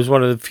it was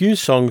one of the few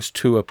songs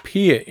to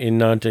appear in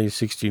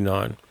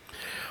 1969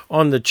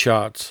 on the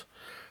charts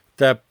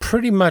that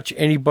pretty much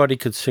anybody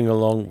could sing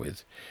along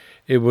with.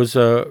 It was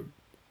a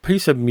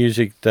piece of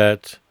music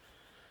that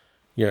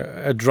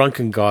a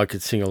drunken guy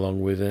could sing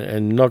along with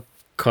and not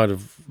kind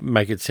of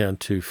make it sound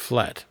too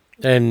flat.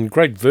 And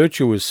great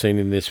virtue was seen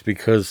in this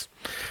because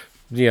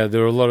there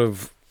were a lot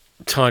of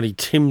Tiny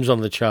Tims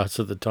on the charts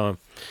at the time,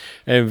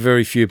 and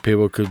very few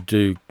people could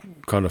do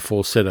kind of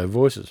falsetto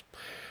voices.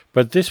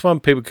 But this one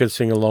people could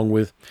sing along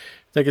with.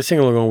 They could sing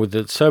along with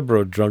it sober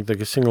or drunk. They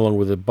could sing along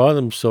with it by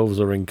themselves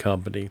or in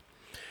company.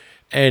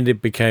 And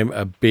it became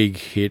a big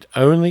hit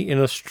only in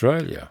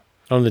Australia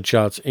on the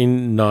charts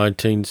in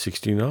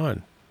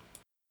 1969.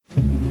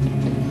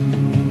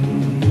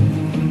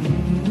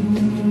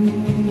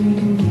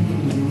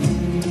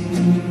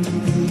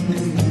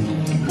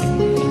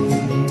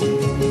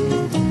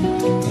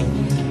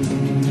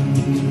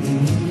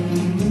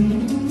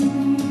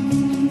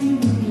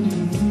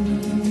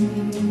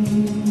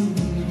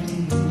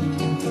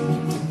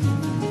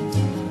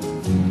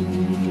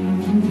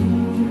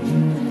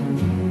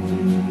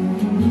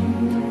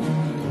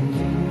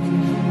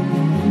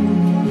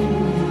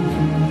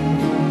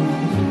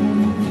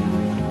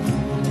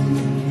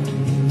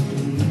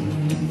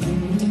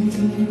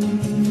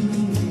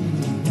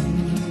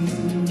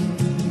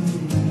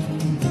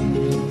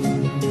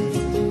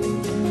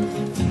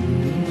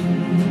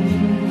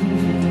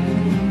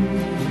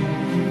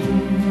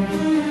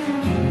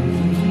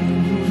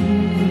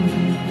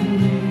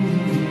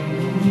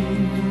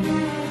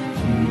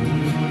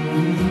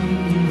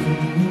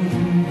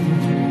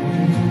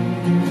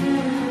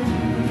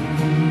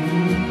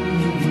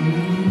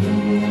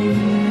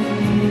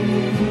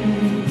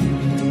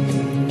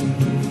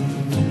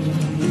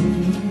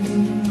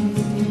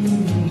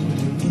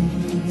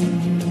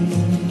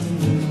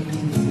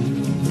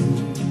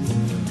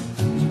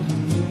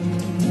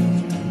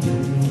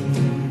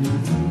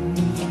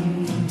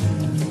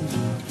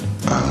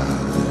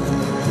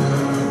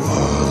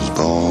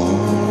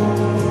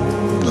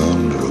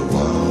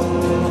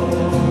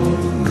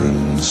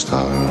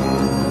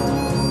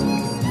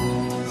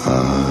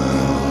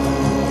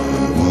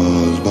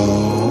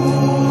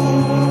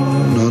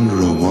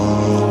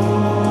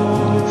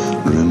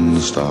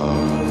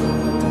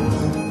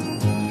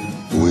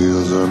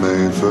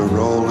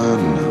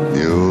 women,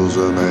 mules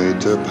are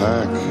made to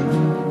pack.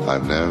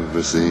 I've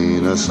never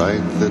seen a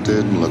sight that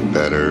didn't look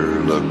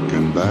better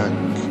looking back.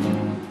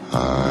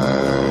 I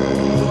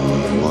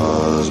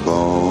was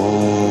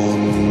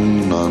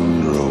born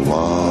under a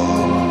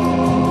wandering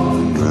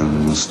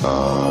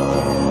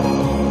star.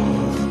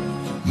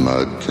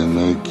 Mud can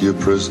make you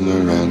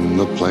prisoner and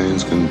the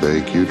plains can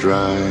bake you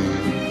dry.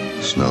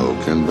 Snow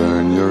can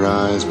burn your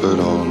eyes, but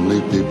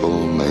only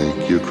people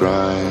make you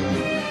cry.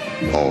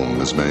 Home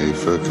is made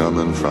for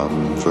coming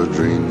from, for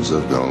dreams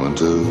of going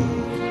to,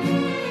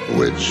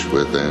 which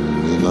with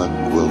any luck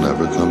will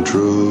never come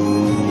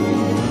true.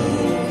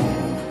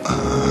 I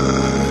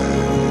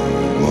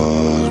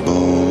was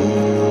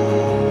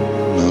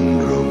born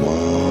under a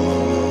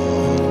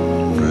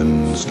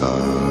wandering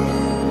star.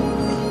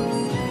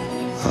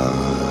 I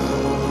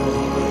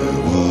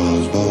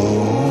was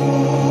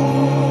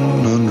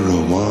born under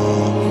a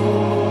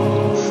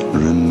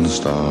wandering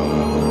star.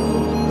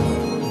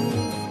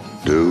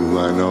 Do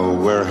I know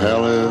where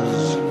hell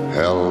is?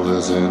 Hell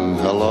is in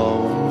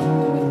hello.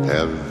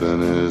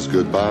 Heaven is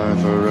goodbye,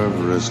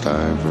 forever it's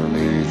time for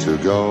me to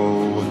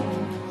go.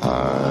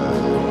 I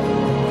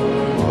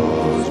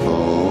was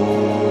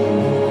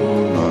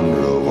born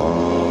under a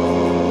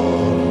wandering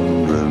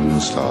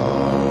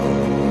star.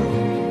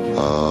 A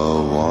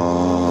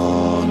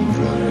wandering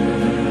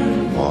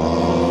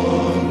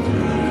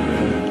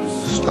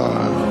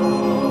star.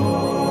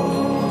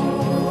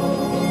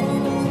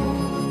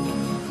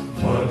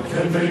 Mud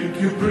can make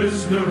you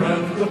prisoner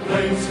and the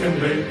plains can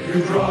make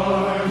you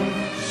dry.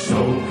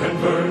 Snow can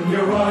burn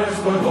your eyes,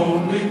 but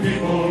only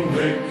people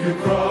make you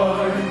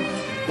cry.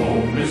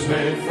 Home is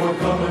made for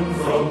coming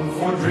from,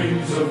 for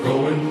dreams of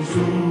going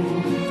to,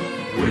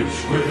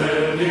 which with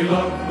any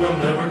luck will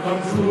never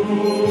come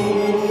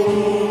true.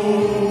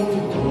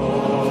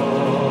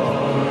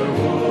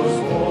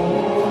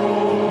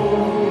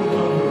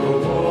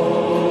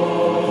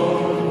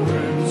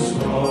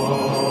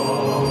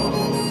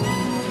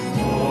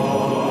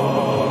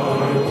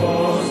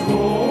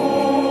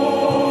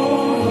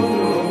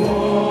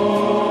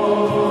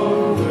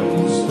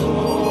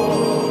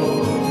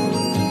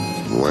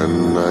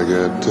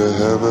 Get to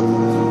heaven,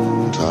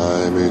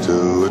 tie me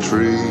to a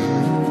tree,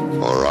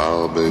 or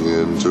I'll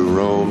begin to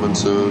roam and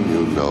soon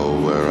you know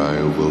where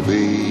I will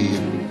be.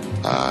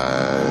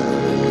 I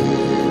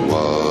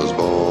was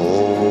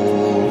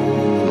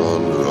born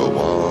under a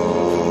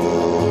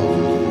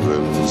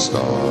wandering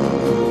star,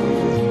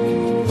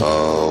 a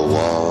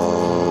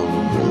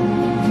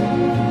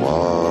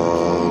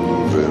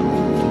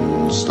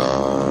wandering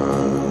star.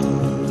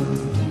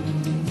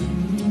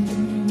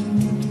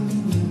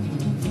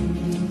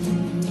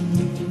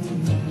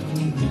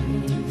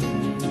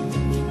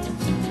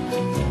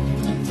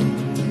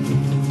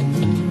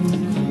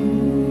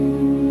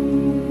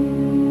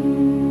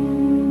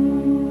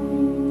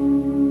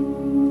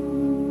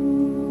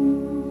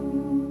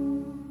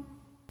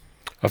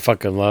 I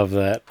fucking love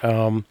that.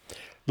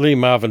 Lee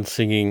Marvin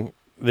singing,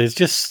 there's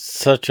just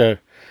such a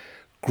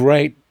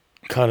great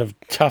kind of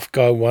tough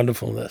guy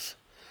wonderfulness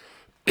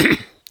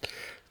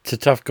to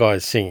tough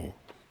guys singing,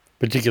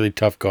 particularly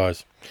tough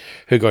guys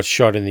who got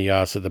shot in the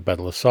arse at the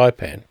Battle of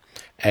Saipan,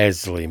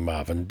 as Lee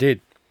Marvin did.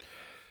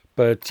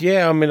 But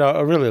yeah, I mean, I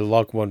really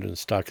like Wandering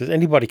Star because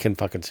anybody can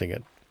fucking sing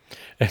it.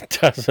 It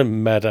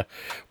doesn't matter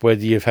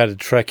whether you've had a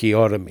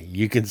tracheotomy,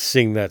 you can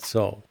sing that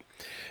song.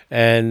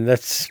 And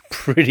that's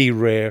pretty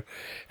rare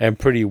and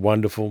pretty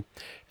wonderful.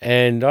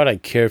 And I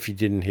don't care if he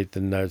didn't hit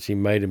the notes, he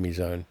made them his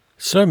own.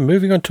 So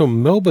moving on to a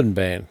Melbourne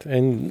band.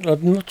 And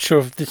I'm not sure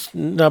if this,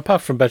 no,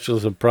 apart from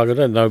Bachelors of Prague, I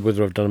don't know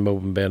whether I've done a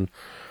Melbourne band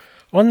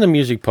on the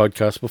music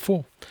podcast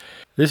before.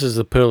 This is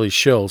the Pearly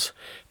Shells.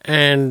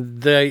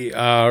 And they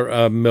are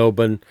a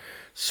Melbourne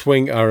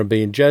swing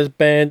R&B and jazz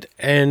band.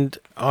 And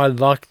I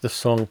like the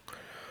song.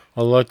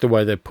 I like the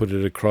way they put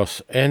it across.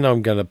 And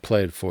I'm going to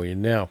play it for you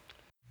now.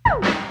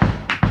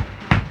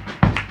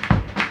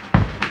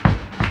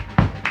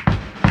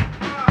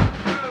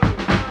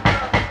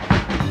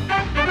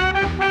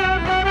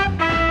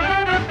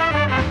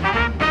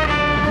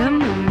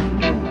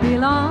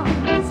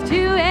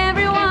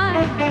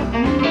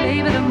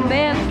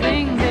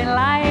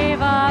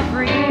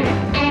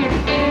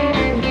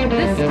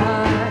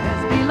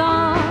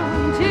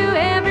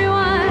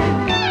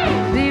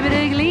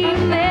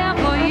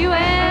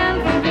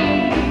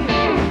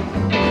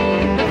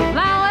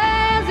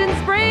 Flowers in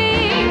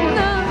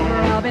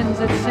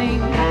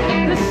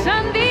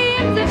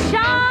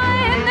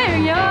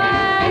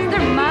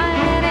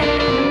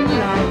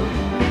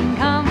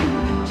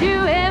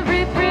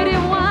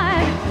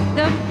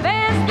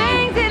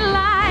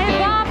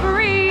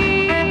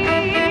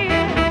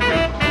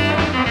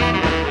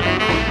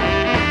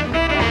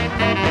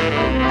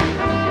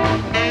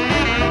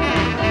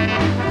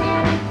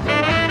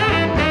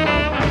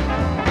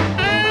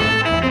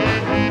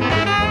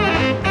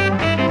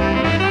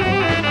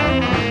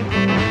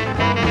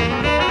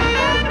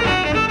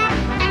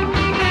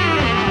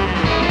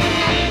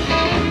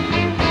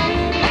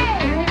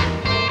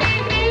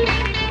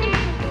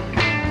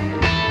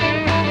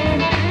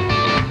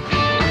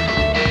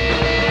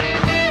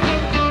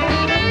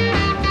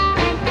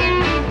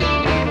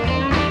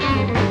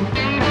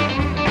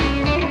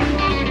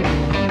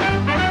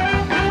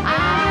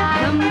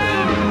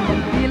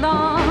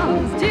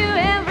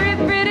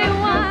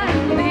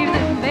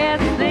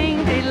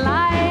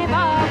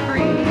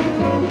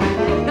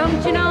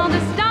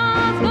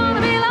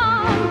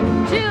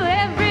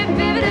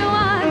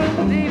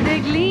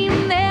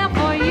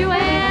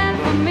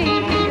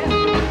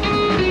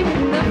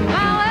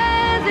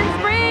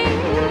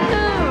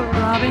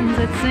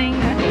that sing,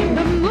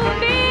 the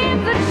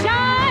moonbeams that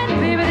shine,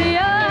 baby, the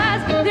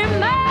earth, they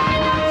may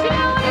not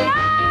chill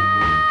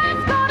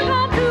life's gonna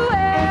come to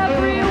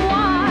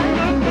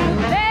everyone.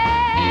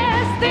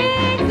 There's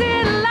things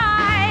in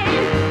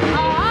life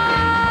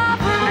are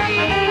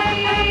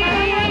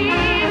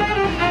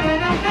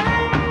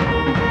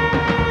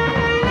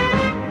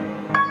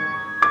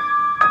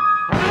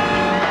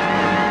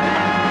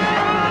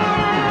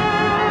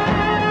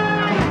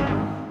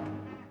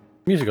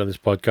Music on this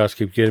podcast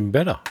keeps getting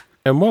better.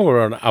 And while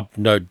we're on an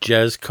up-note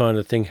jazz kind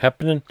of thing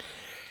happening,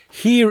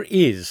 here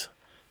is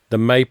the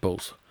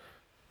Maples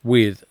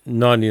with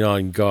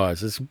 99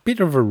 Guys. It's a bit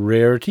of a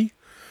rarity,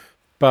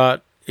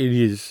 but it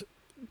is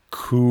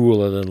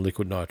cooler than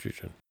Liquid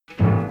Nitrogen.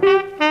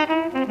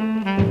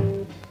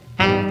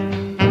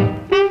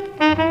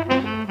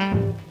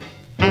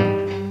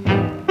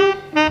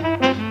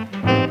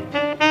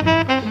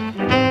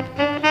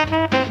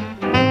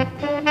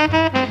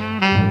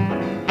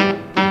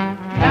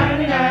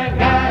 99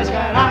 guys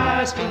got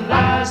eyes for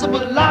Liza,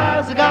 but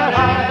Liza got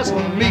eyes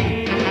for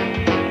me.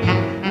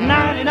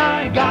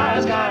 99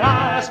 guys got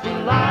eyes for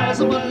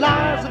Liza, but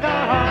Liza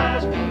got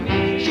eyes for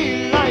me.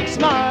 She likes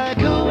my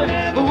cooing,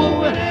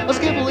 wooing, a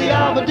skippily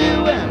alba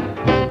doing.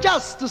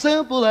 Just as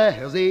simple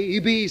as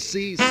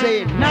ABC.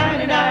 Say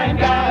 99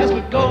 guys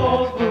would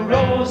go for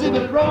Rosie,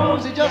 but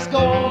Rosie just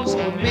goes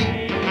for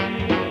me.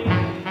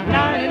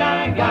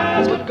 99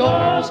 guys would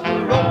go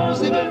for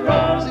Rosie, but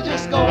Rosie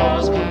just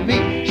goes for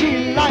me.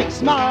 She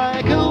likes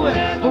my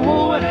cooing,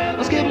 wooing,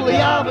 a skibbly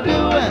alba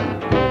doing.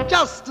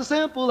 Just as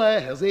simple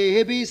as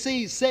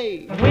ABC.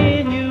 Say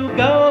when you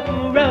go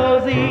for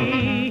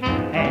Rosie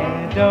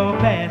and don't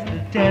pass the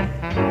test,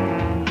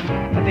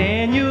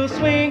 then you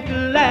swing to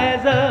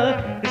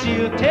Liza,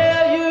 she'll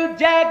tell you,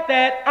 Jack,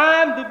 that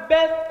I'm the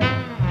best.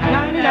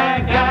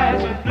 99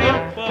 guys would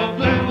flip for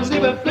Floozy,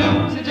 but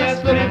Floozy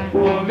just flip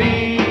for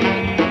me.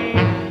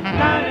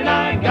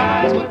 99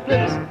 guys would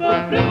flip for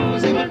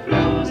Floozy, but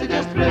Floozy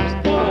just flips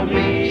for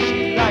me.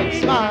 She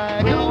likes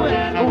my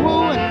doing,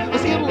 wooing, a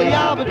skibbly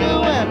alba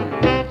doing.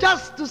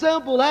 Just as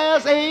simple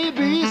as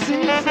ABC.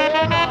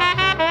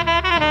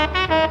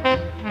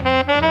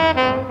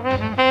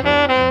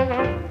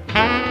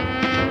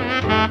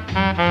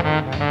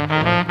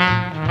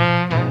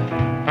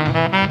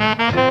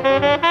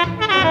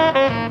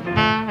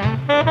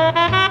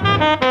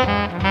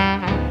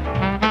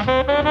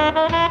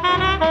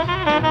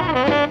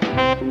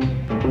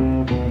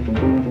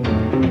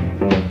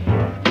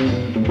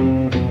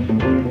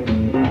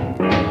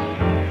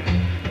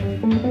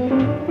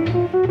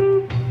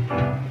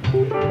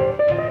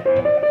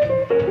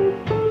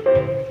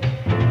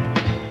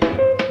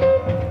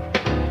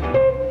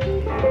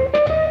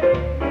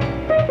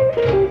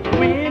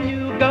 When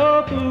you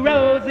go for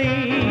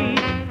Rosie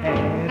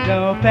and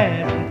don't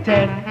pass the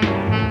test,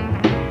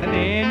 and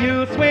then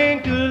you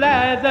swing to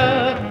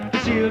Liza,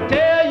 she'll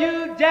tell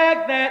you,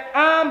 Jack, that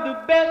I'm the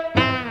best.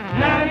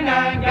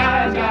 99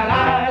 guys got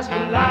eyes for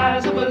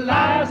Liza, but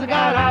Liza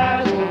got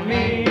eyes for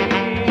me.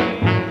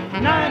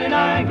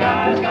 99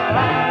 guys got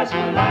eyes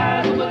for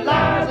Liza, but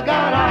Liza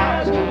got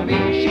eyes for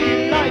me.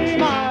 She likes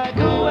my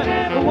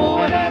cooing,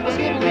 wooing, a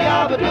skibbly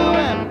alba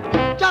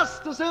doing.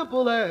 Just as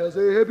simple as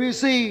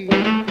ABC.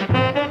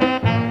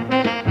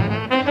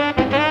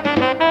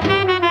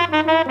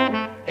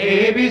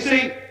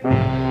 ABC.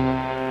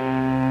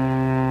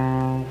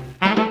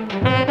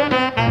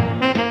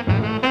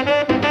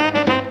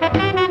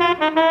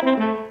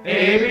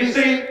 ABC.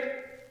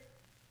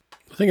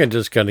 I think I'm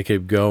just going to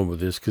keep going with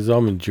this because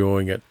I'm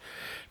enjoying it.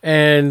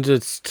 And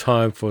it's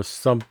time for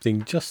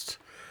something just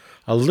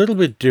a little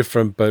bit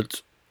different,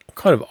 but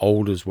kind of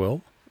old as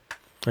well.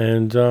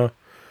 And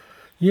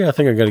yeah, I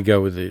think I'm going to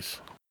go with this.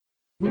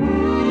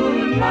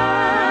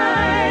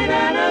 moonlight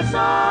and a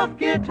soft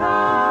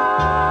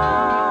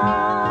guitar.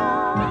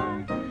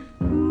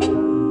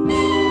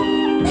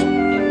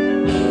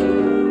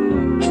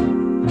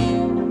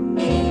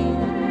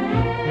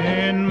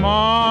 In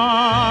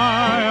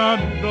my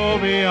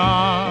adobe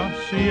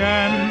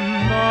hacienda,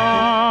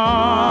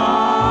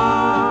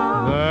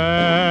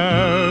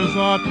 there's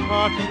a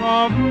touch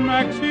of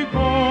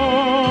Mexico.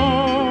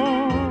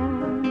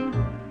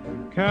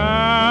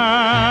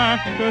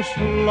 Cactus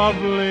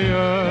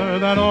lovelier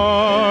than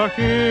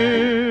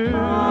orchid,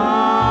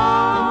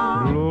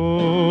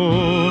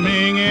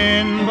 blooming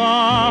in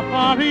the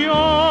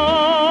patio.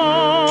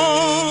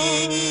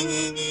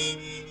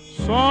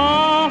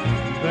 Soft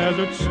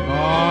desert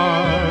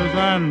stars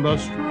and the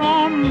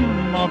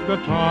strum of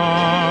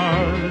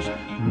guitars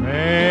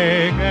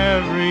make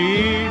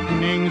every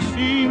evening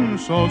seem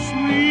so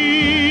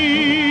sweet.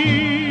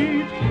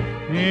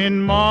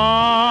 In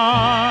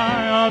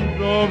my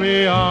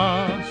adobe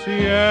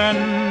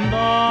hacienda,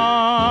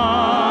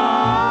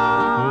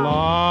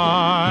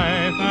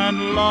 life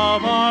and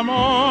love are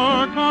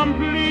more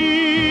complete.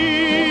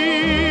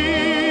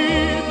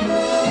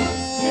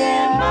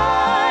 In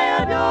my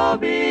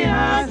adobe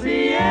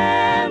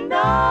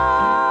hacienda.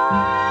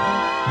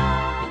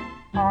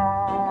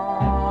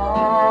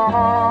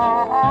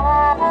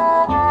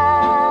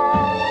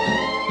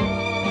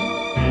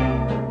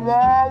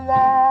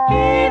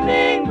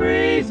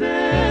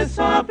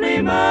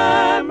 lovely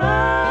mermaid.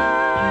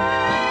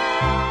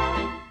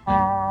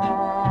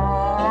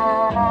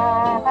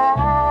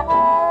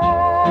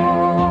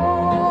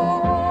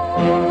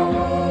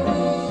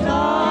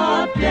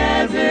 Soft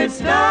desert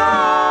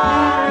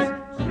stars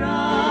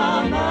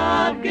strum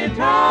up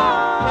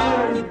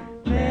guitars,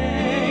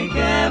 make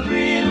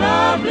every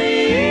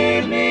lovely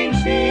evening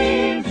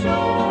seem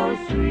so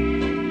sweet.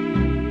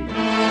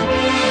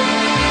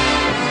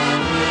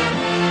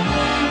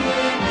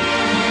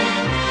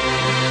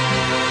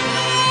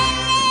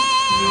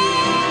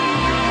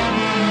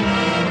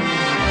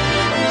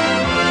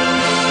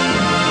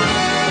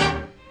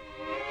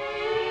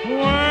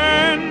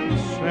 When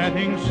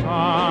setting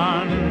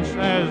sun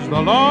says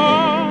the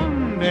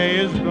long day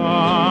is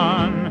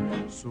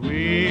gone,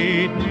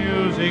 sweet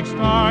music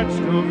starts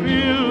to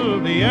fill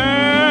the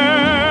air.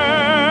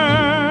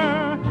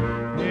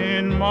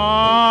 In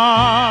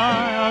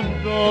my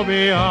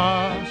adobe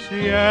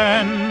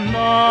hacienda,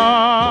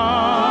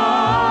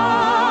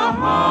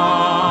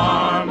 harmony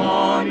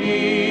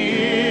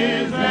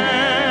is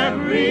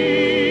everywhere.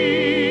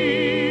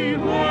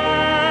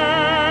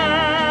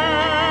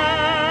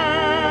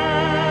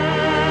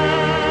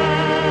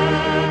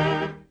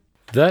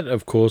 That,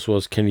 of course,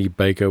 was Kenny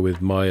Baker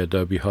with My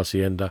Adobe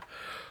Hacienda.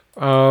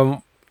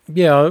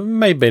 Yeah, it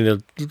may have been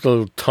a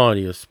little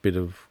tiniest bit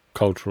of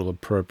cultural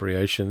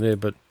appropriation there,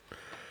 but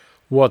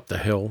what the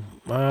hell.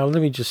 Let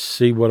me just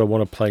see what I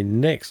want to play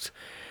next,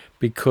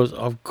 because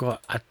I've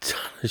got a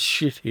ton of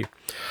shit here.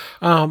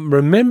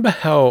 Remember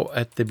how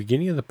at the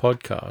beginning of the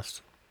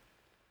podcast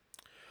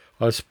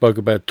I spoke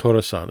about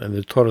Tora-san and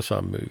the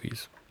Tora-san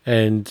movies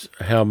and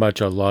how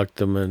much I liked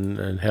them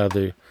and how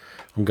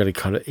I'm going to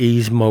kind of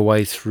ease my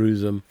way through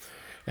them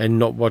and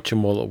not watch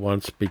them all at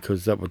once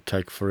because that would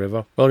take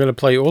forever. Well, I'm going to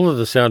play all of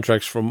the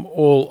soundtracks from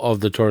all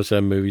of the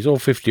Tora-san movies, all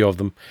 50 of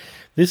them.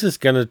 This is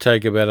going to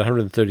take about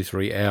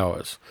 133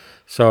 hours,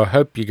 so I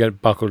hope you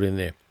get buckled in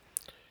there.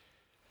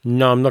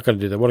 No, I'm not going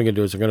to do that. What I'm going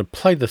to do is I'm going to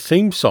play the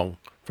theme song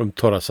from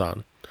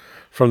Tora-san,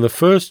 from the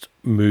first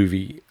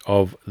movie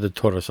of the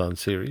Tora-san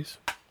series.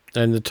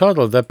 And the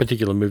title of that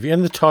particular movie,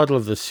 and the title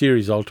of the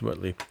series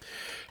ultimately,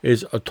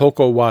 is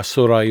Otoko wa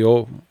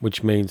Sorayo,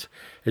 which means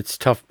it's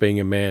tough being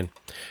a man.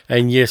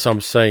 And yes,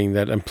 I'm saying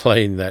that and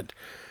playing that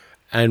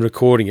and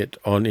recording it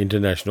on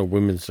International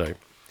Women's Day.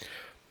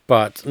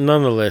 But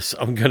nonetheless,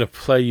 I'm going to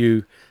play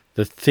you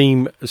the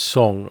theme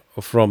song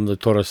from the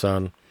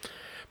Tora-san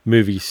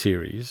movie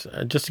series,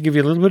 just to give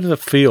you a little bit of the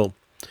feel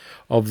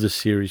of the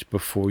series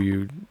before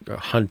you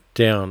hunt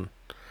down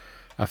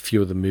a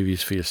few of the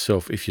movies for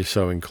yourself if you're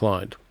so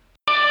inclined.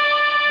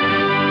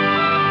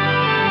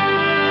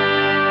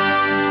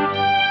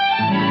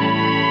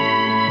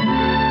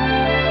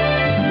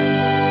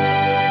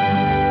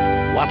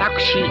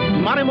 私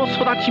生まれも育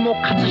ちも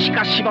葛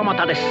飾柴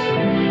又です。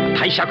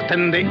帝釈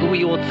天で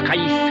海を使い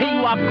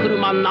姓は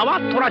車名は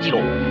虎次郎、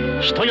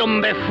人呼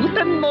んで風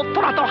天の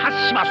虎と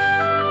発します。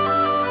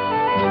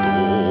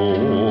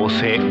どう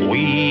せお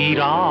い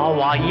ら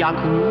はヤ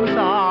ク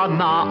ザ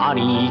な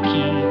兄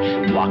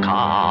貴、わ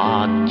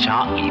かっち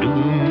ゃいる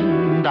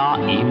んだ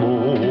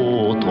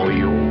妹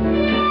よ。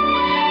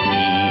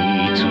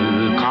いつ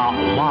かお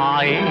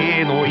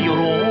前の喜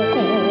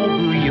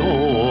ぶよ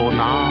う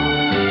な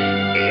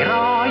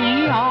偉い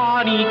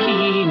兄貴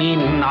に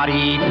な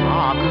り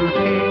たくて、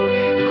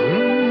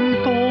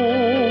奮闘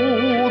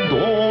努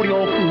力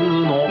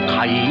の甲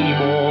斐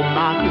もな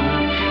く、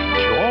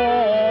今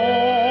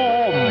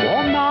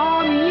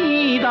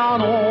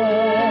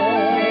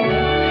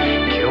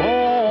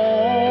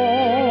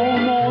日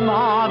も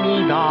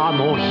涙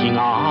の日が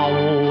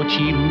落ち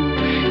る、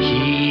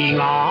日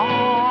が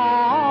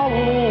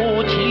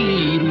落ち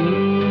る。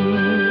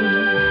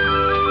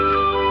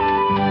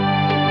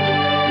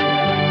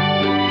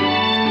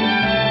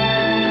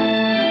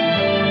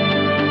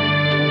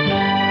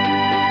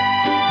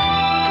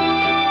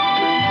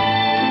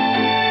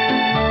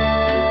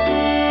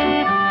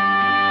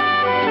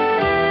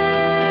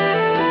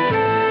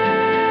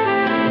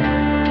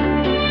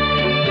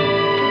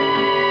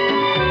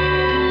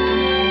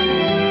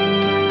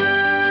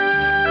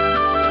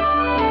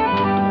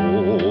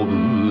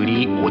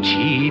落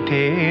ち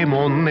て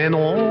も根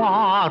の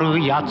あ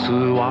るやつ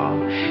は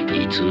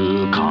いつ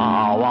か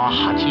は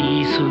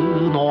蜂巣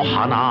の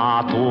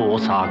花と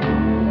咲く。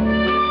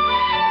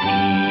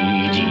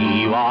意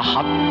地は張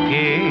っ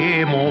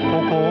ても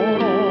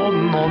心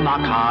の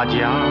中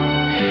じゃ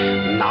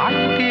泣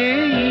いて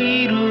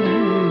いる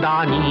ん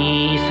だ。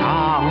兄さ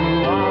ん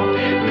は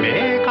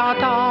目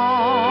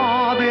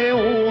方で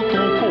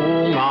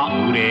男が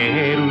売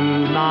れる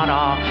な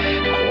ら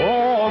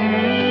こん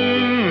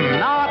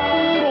な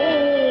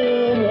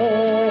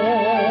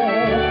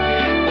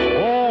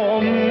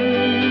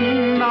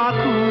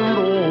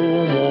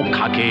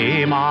か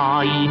け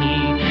まい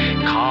に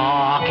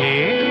か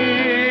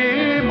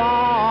け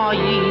まい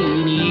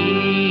に。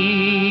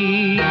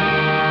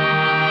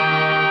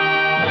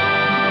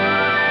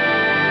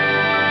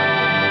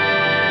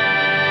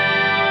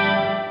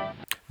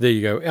There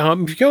you go.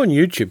 If you go on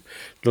YouTube,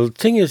 the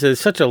thing is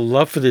there's such a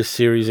love for this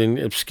series in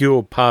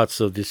obscure parts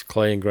of this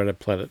Clay and Granite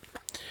Planet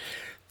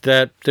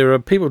that there are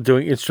people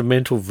doing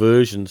instrumental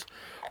versions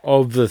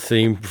of the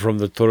theme from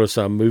the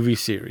Tora-san movie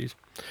series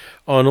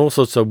on all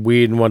sorts of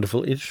weird and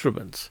wonderful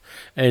instruments,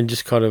 and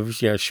just kind of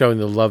showing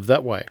the love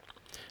that way.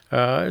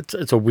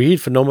 It's a weird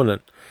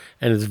phenomenon,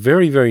 and it's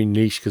very, very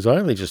niche because I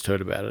only just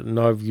heard about it, and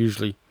I've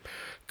usually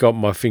got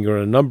my finger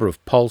on a number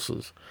of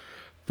pulses.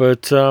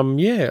 But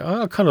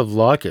I kind of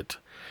like it,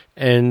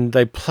 and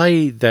they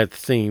play that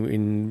theme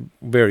in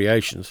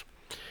variations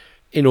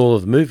in all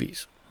of the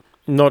movies,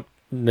 not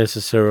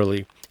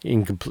necessarily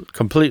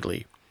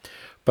completely,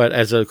 but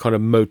as a kind of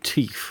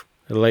motif,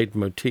 a late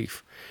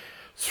motif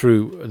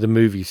through the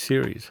movie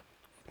series.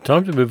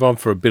 Time to move on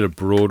for a bit of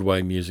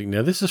Broadway music.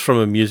 Now, this is from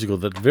a musical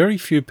that very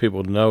few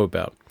people know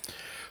about,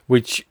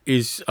 which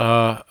is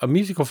a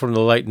musical from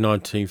the late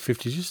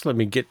 1950s. Just let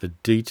me get the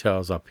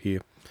details up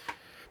here,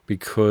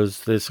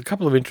 because there's a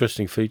couple of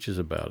interesting features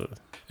about it.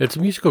 It's a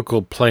musical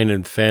called Plain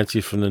and Fancy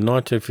from the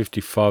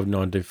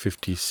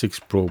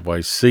 1955-1956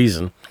 Broadway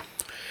season,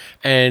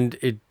 and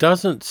it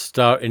doesn't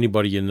star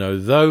anybody you know,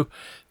 though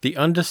the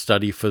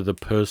understudy for the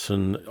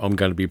person I'm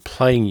going to be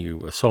playing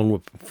you a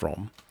song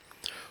from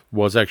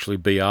was actually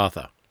B.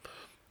 Arthur.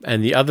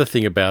 And the other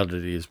thing about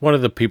it is one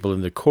of the people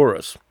in the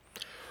chorus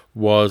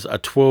was a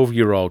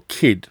 12-year-old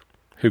kid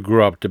who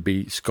grew up to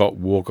be Scott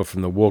Walker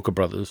from the Walker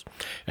Brothers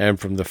and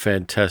from the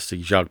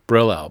fantastic Jacques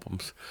Brel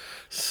albums.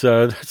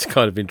 So that's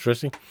kind of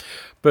interesting.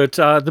 But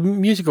the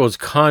musical is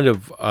kind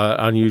of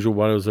unusual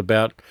one. It was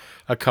about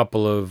a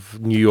couple of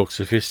New York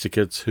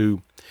sophisticates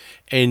who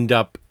end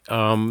up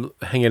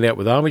hanging out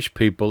with Amish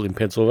people in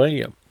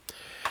Pennsylvania.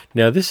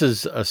 Now, this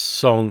is a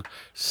song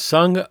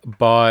sung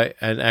by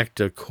an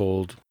actor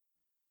called...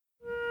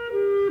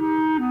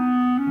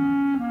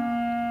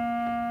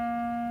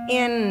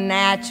 In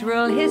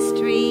natural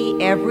history,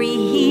 every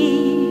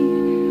he,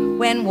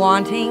 when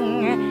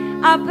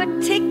wanting a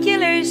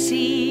particular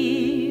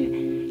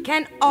she,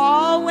 can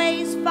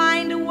always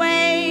find a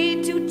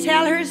way to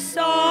tell her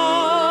so.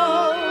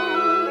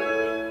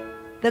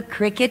 The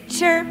cricket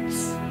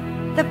chirps,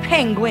 the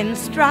penguin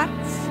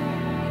struts,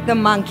 the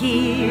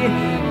monkey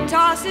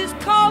tosses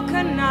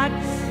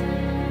coconuts,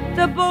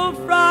 the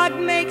bullfrog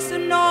makes a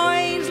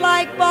noise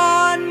like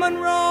Bon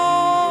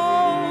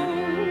Monroe.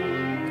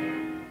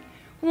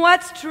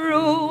 What's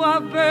true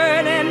of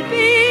bird and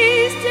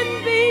beast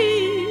and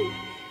bee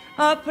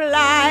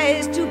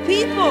applies to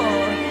people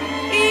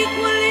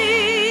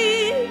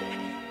equally,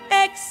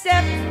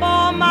 except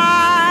for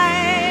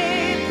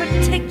my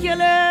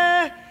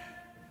particular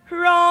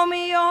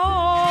Romeo.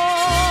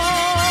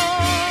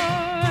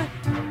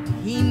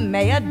 He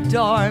may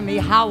adore me,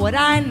 how would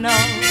I know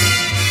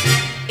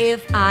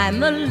if I'm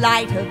the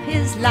light of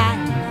his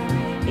life?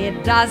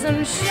 It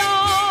doesn't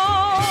show.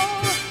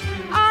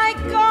 I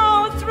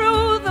go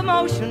through the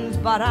motions,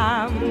 but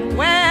I'm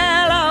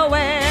well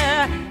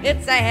aware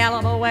it's a hell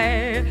of a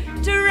way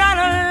to run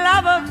a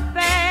love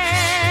affair.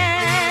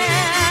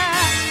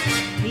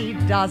 He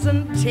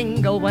doesn't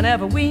tingle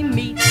whenever we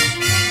meet.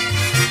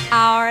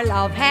 Our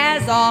love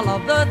has all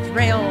of the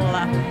thrill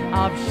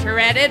of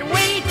shredded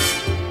wheat.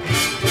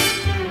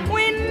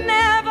 We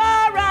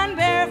never run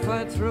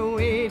barefoot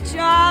through each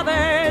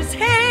other's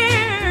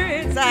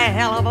hair. It's a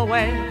hell of a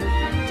way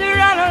to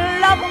run a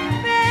love affair.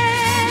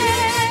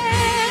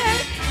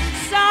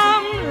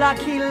 Some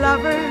lucky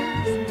lovers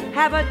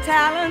have a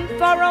talent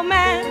for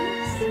romance.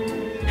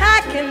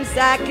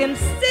 Hackensack can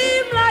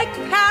seem like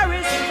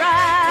Paris,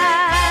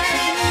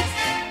 France.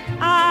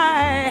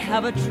 I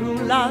have a true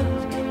love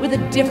with a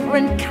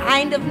different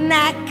kind of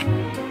knack.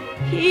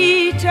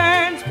 He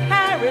turns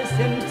Paris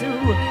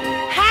into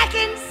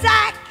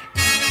Hackensack.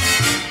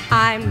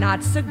 I'm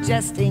not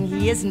suggesting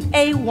he isn't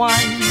A1.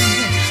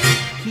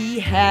 He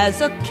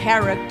has a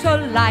character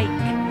like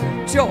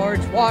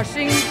George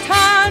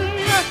Washington.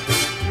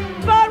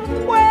 But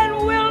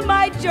when will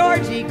my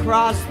Georgie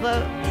cross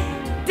the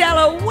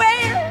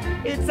Delaware?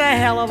 It's a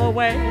hell of a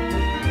way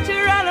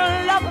to run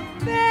a love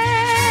affair.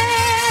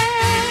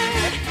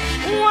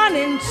 One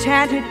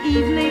enchanted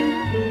evening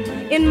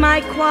in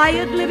my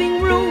quiet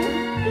living room,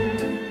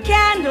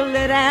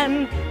 candlelit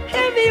and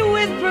heavy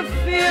with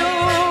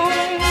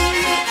perfume,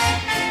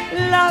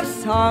 love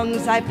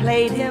songs I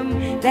played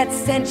him that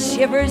sent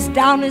shivers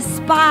down his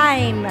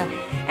spine,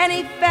 and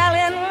he fell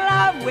in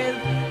love with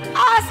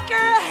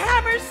Oscar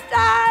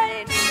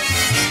Hammerstein.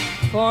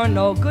 For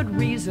no good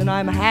reason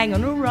I'm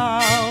hanging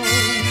around.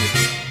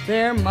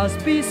 There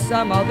must be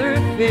some other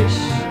fish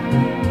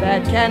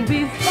that can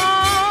be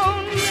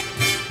found,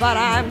 but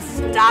I'm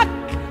stuck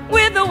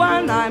with the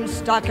one I'm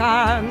stuck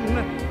on.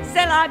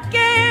 C'est la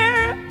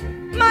guerre,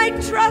 my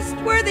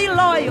trustworthy,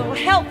 loyal,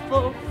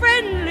 helpful,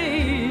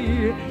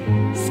 friendly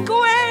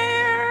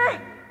square.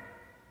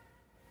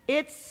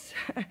 It's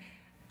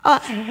a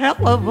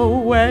hell of a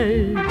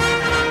way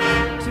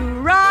to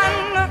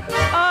run a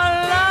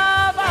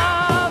love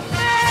affair.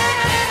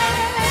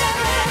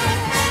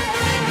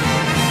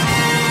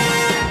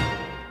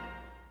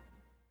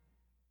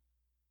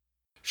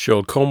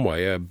 Cheryl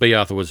Conway. B.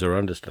 Arthur was her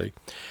understudy.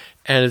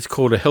 And it's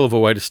called A Hell of a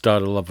Way to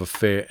Start a Love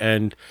Affair.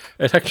 And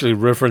it actually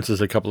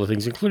references a couple of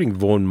things, including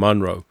Vaughn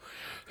Monroe,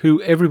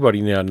 who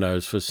everybody now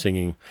knows for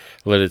singing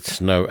Let It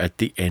Snow at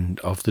the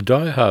end of the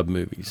Die Hard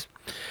movies.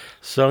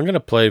 So I'm going to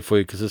play it for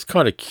you because it's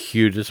kind of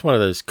cute. It's one of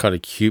those kind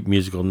of cute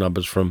musical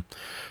numbers from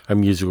a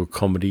musical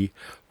comedy,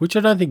 which I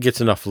don't think gets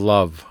enough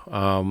love.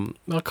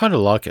 I kind of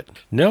like it.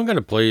 Now I'm going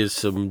to play you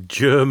some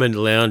German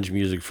lounge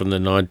music from the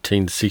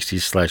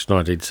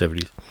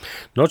 1960s/1970s.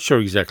 Not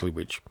sure exactly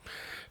which.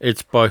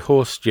 It's by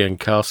Horst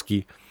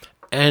Jankowski,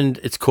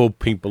 and it's called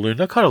Pink Balloon.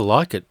 I kind of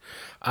like it.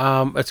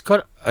 It's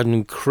got an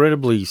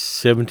incredibly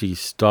 70s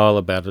style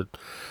about it.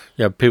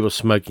 You know, people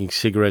smoking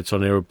cigarettes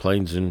on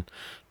aeroplanes and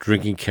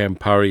drinking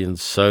Campari and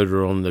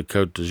soda on the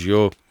Côte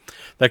d'Azur.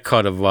 That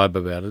kind of vibe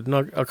about it. And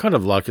I kind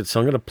of like it, so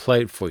I'm going to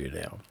play it for you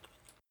now.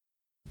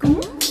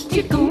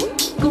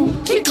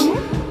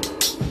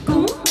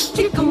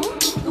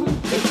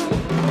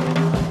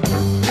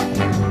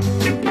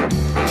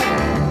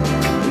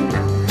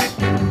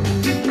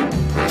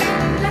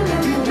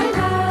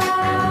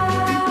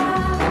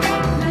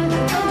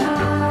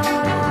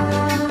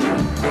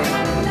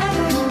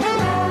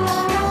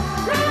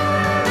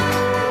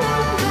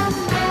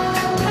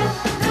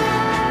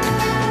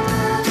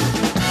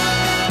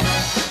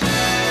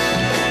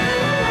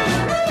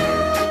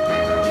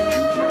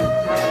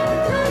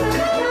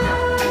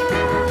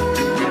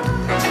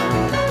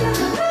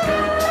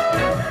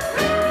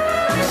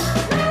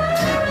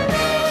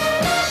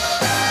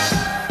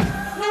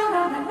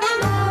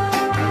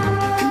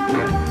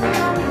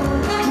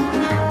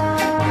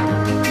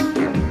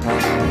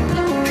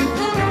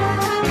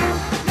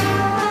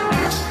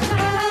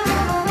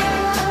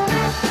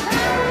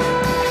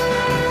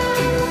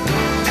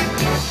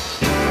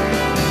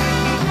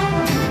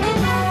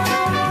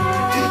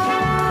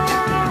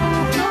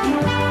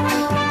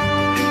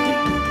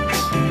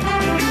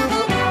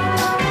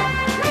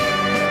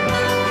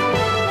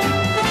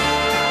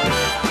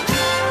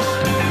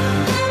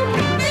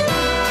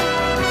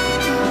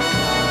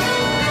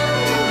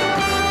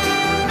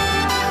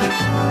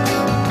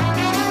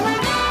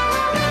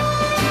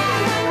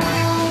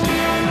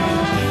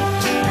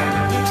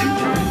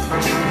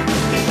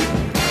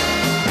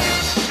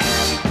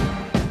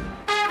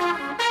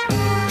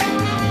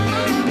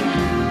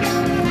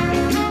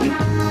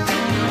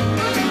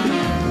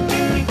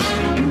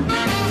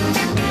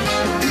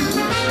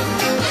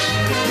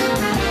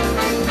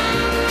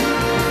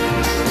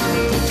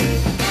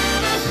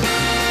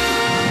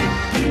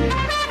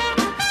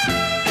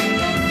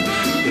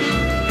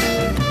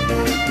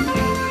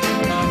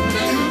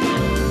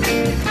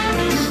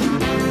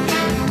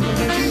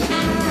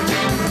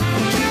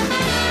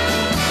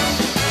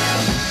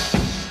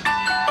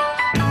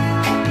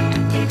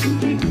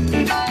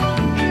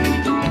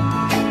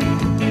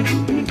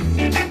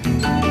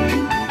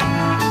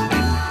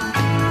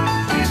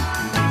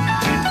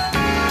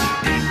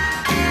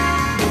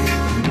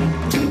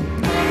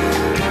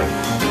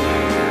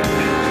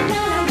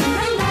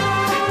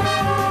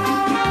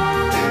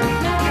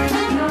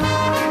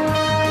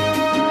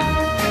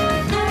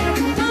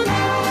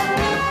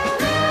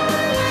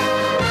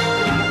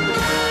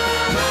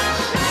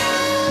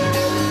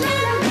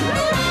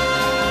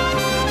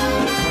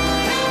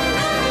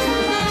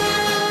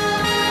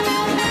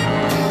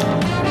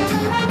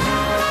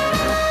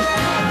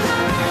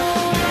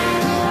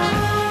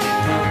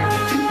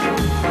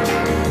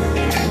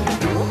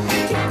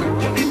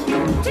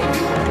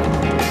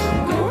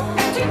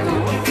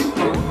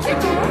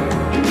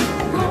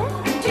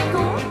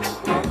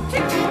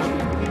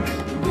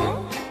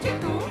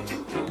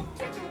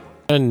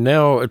 And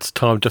now it's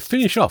time to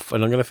finish off,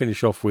 and I'm going to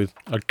finish off with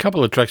a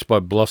couple of tracks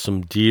by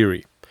Blossom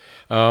Dearie,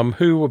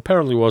 who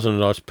apparently wasn't a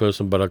nice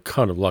person, but I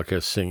kind of like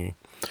her singing.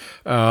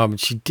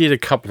 She did a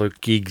couple of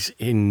gigs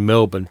in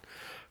Melbourne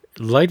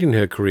late in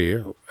her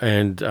career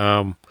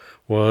and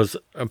was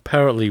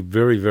apparently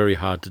very, very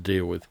hard to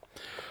deal with.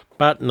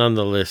 But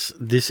nonetheless,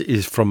 this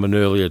is from an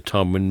earlier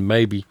time when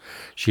maybe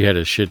she had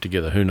her shit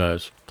together, who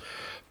knows.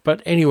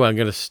 But anyway, I'm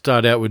going to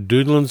start out with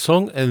Doodlin'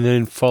 Song and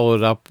then follow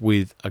it up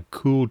with a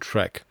cool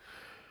track,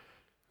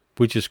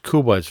 which is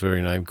cool by its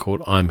very name,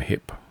 called I'm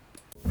Hip.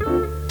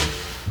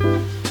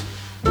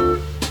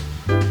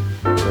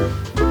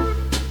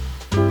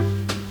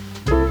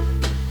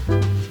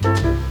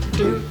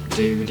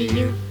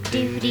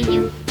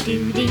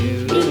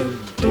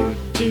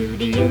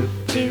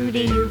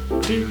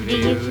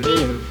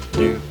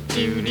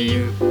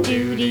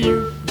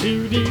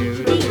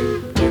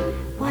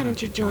 Why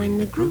don't you join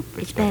the group?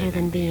 It's better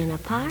than being a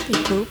party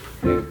poop.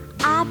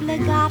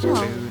 Obligato,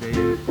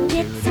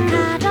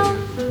 pizzicato,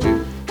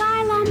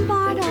 Guy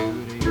Lombardo.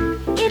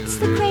 It's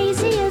the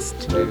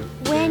craziest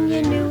when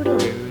you noodle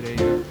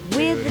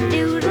with the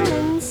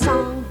doodling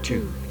song.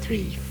 2,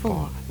 3,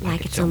 4.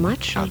 Like it so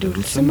much, I'll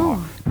doodle some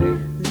more.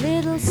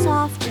 Little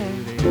softer,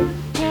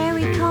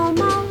 Perry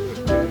Como.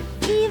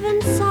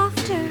 Even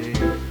softer,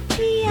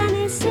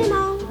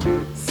 pianissimo.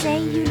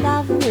 Say you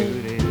love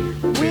me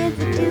with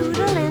the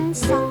doodling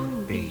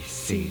song. B,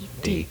 C,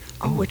 D.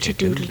 Oh, it's a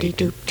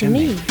doodly-doop to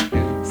me.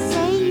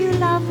 Say you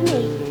love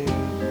me,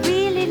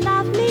 really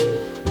love me.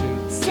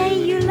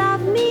 Say you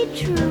love me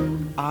true.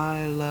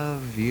 I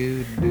love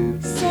you,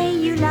 do. Say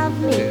you love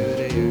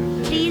me,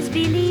 please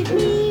believe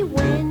me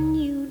when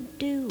you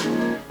do.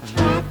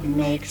 That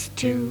makes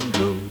two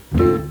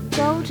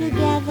go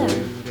together.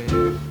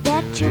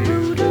 Bet your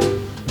boodle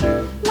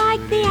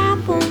like the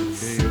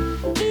apples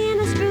in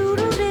a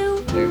strudel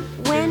do.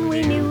 When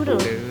we noodle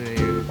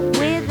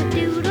with a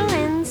doodle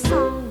and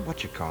song.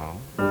 What you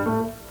call?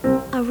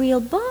 A real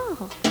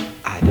ball.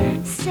 I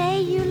did.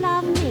 Say you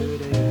love me,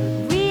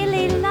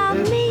 really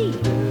love me.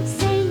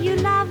 Say you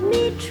love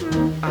me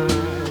true. I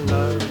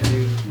love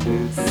you,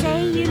 do.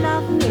 Say you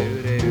love me,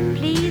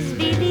 please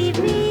believe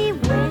me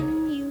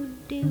when you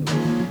do.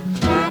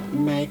 That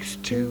makes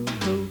two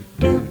do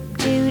do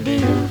do do do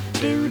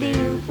do do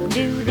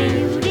do do do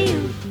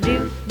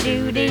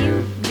do do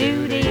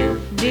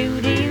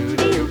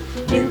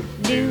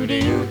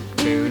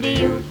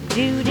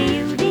do do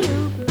do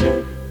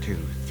do. 2,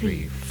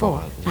 3,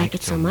 4. Like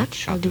it so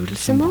much, I'll doodle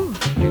some more.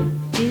 Do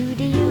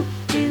do you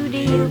do do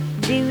you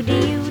do do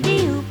you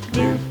do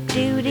do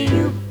do do you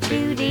do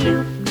do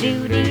you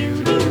do do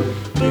you do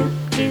do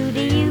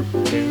do you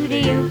do do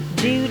you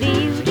do do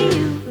you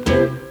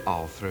do.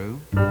 All through.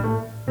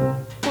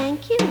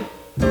 Thank you.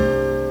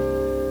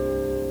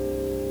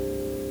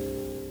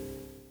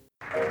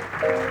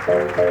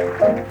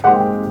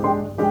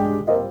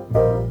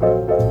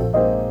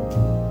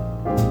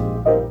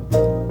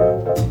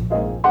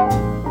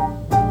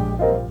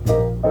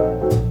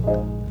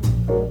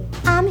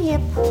 I'm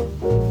hip,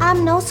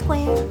 I'm no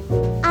square.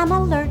 I'm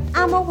alert,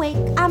 I'm awake,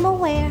 I'm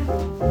aware.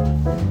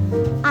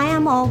 I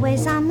am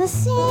always on the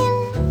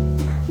scene,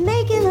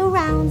 making the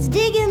rounds,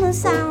 digging the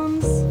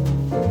sounds.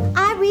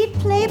 I read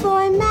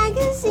Playboy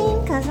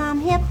magazine 'cause I'm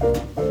hip.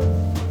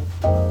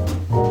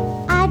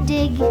 I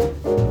dig,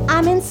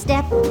 I'm in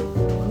step.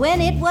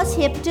 When it was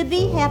hip to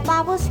be hep,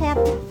 I was hep.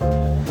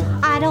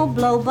 I don't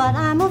blow, but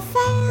I'm a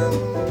fan.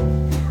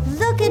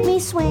 Look at me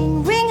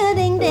swing,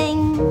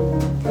 ring-a-ding-ding.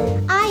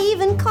 I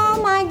even call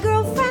my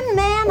girlfriend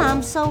man,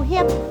 I'm so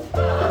hip.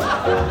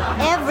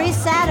 Every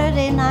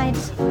Saturday night,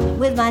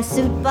 with my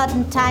suit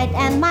buttoned tight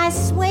and my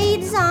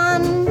suede's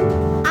on,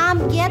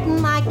 I'm getting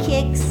my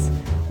kicks,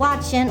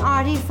 watching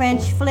arty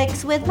French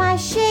flicks with my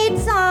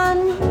shades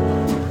on.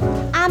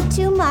 I'm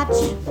too much,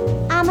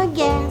 I'm a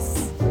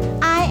gas.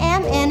 I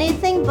am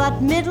anything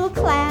but middle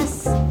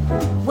class.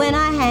 When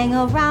I hang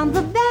around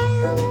the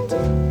band,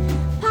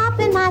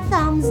 popping my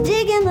thumbs,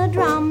 digging the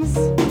drums.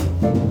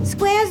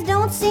 Squares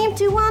don't seem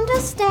to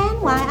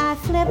understand why I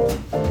flip.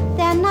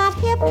 They're not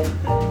hip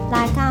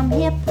like I'm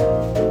hip.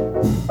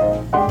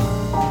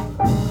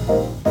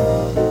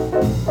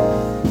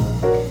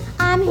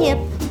 I'm hip,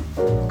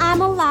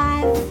 I'm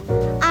alive.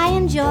 I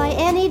enjoy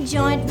any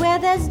joint where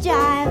there's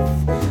jive.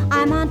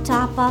 I'm on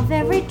top of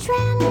every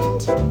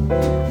trend.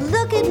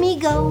 Look at me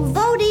go,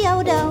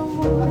 vo-de-o-do.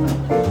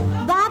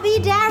 Bobby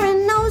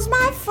Darin knows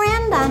my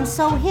friend, I'm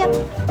so hip.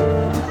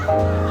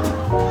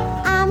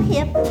 I'm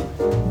hip,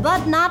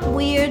 but not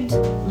weird.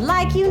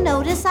 Like you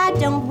notice, I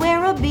don't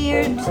wear a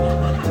beard.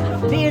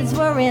 Beards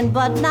were in,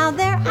 but now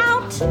they're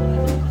out.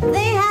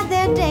 They had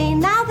their day,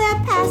 now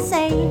they're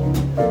passé.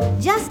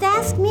 Just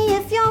ask me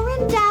if you're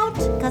in doubt,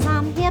 'cause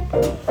I'm hip.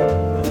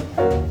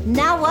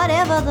 Now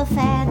whatever the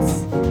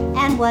fads,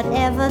 and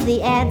whatever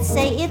the ads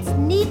say, it's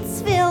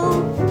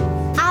Neatsville.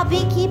 I'll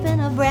be keeping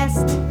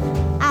abreast,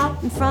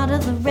 out in front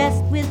of the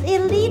rest with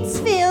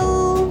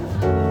Elitesville.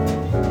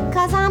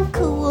 'Cause I'm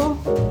cool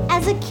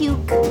as a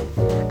cuke.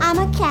 I'm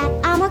a cat,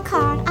 I'm a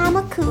card, I'm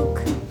a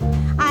kook.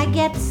 I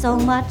get so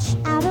much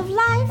out of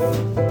life.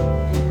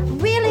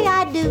 Really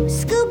I do,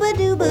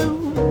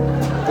 scuba-doo-boo.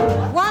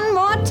 One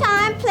more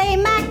time, play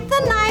Mac the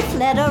knife,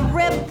 let her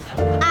rip.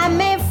 I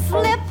may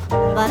flip,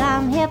 but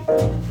I'm hip.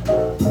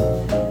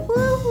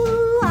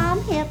 Woo-hoo,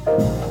 I'm hip.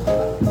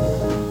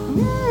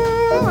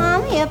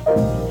 I'm hip.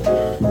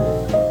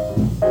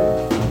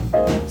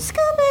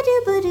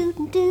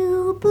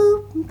 Scooba-doo-ba-doo-doo,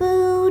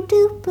 boop-boo,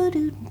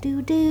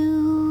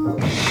 doo-ba-doo-doo-doo.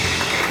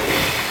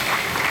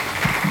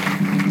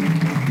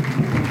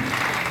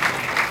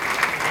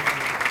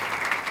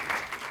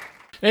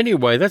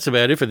 Anyway, that's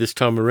about it for this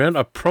time around.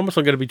 I promise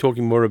I'm going to be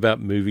talking more about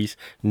movies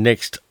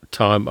next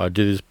time I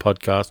do this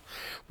podcast,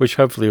 which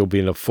hopefully will be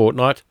in a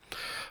fortnight.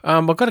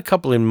 I've got a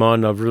couple in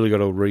mind I've really got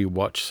to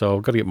rewatch, so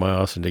I've got to get my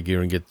ass into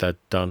gear and get that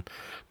done.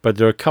 But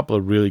there are a couple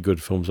of really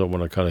good films I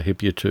want to kind of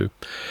hip you to.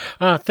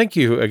 Thank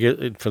you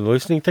again for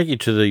listening. Thank you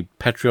to the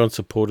Patreon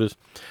supporters,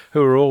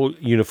 who are all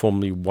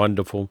uniformly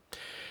wonderful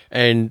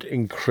and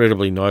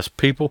incredibly nice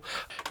people.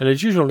 And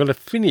as usual, I'm going to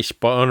finish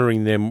by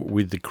honouring them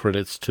with the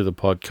credits to the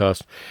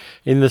podcast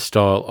in the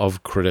style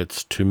of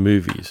credits to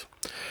movies.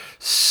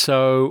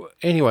 So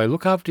anyway,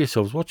 look after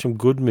yourselves. Watch some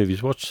good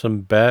movies. Watch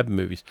some bad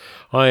movies.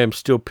 I am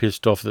still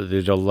pissed off that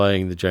they're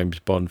delaying the James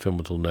Bond film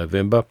until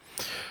November.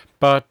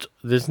 But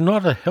there's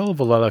not a hell of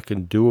a lot I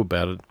can do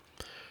about it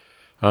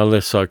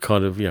unless I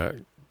kind of,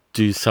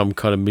 do some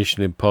kind of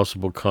Mission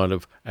Impossible kind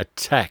of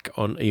attack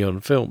on Eon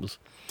Films,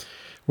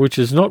 which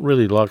is not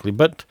really likely.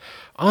 But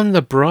on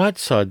the bright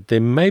side,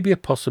 there may be a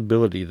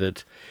possibility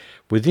that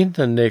within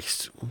the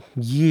next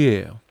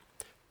year,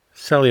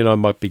 Sally and I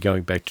might be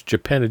going back to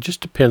Japan. It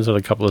just depends on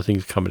a couple of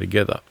things coming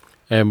together.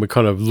 And we're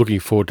kind of looking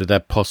forward to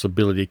that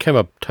possibility. It came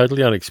up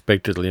totally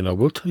unexpectedly, and I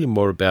will tell you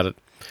more about it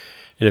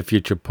in a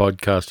future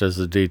podcast as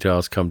the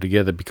details come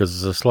together, because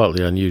it's a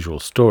slightly unusual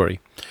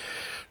story.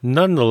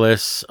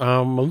 Nonetheless,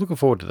 I'm looking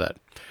forward to that.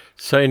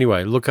 So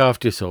anyway, look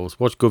after yourselves.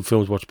 Watch good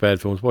films, watch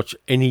bad films. Watch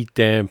any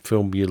damn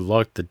film you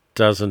like that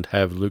doesn't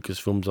have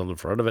Lucasfilms on the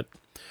front of it.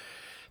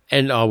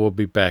 And I will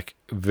be back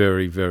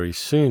very, very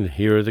soon.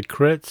 Here are the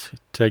credits.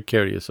 Take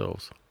care of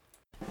yourselves.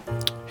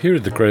 Here are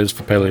the credits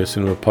for Paleo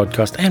Cinema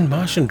Podcast and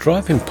Martian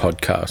Drive-In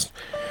Podcast,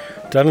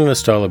 done in the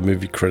style of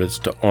movie credits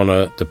to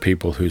honour the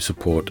people who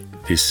support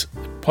this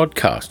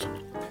podcast.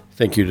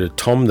 Thank you to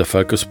Tom, the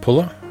focus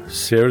puller,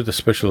 Sarah, the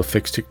special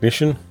effects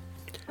technician,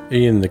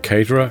 Ian, the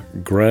caterer,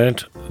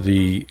 Grant,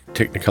 the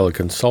Technicolor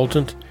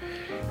consultant,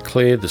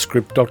 Claire, the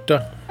script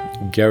doctor,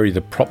 Gary,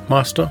 the prop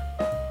master,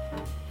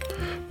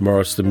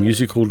 Morris, the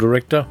musical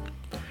director,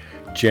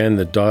 Jan,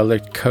 the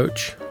dialect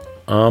coach,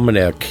 Armin,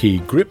 our key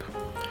grip,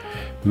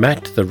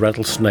 Matt, the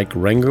rattlesnake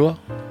wrangler,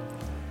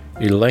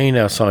 Elaine,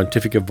 our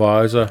scientific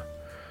advisor,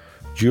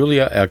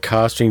 Julia, our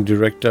casting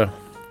director,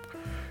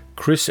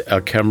 Chris,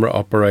 our camera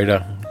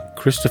operator,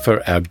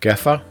 Christopher, our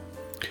gaffer,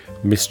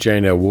 Miss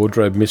Jane, our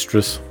wardrobe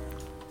mistress,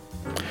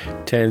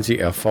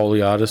 Tansy, our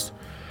Foley artist,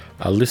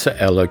 Alyssa,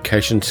 our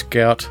location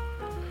scout,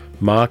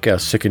 Mark, our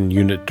second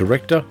unit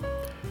director,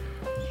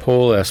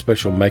 Paul, our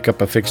special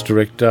makeup effects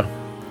director,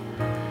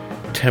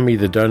 Tammy,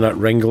 the donut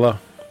wrangler,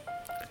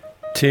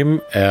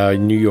 Tim, our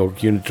New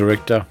York unit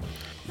director,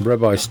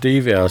 Rabbi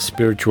Steve, our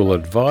spiritual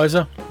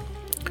advisor,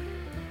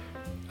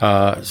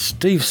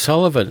 Steve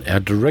Sullivan, our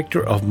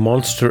director of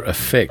monster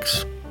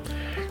effects,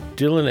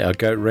 Dylan, our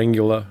goat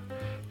wrangler,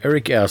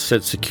 Eric, our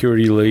set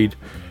security lead,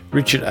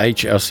 Richard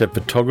H., our set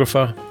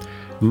photographer,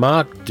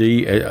 Mark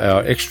D.,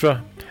 our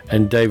extra,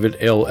 and David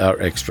L.,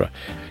 our extra,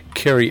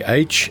 Kerry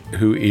H.,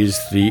 who is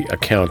the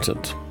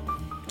accountant,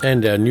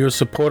 and our newest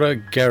supporter,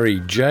 Gary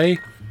J.,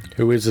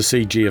 who is a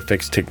CG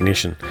effects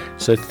technician.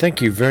 So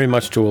thank you very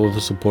much to all of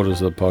the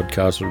supporters of the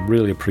podcast. I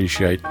really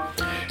appreciate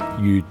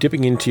you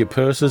dipping into your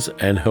purses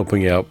and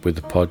helping out with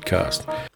the podcast.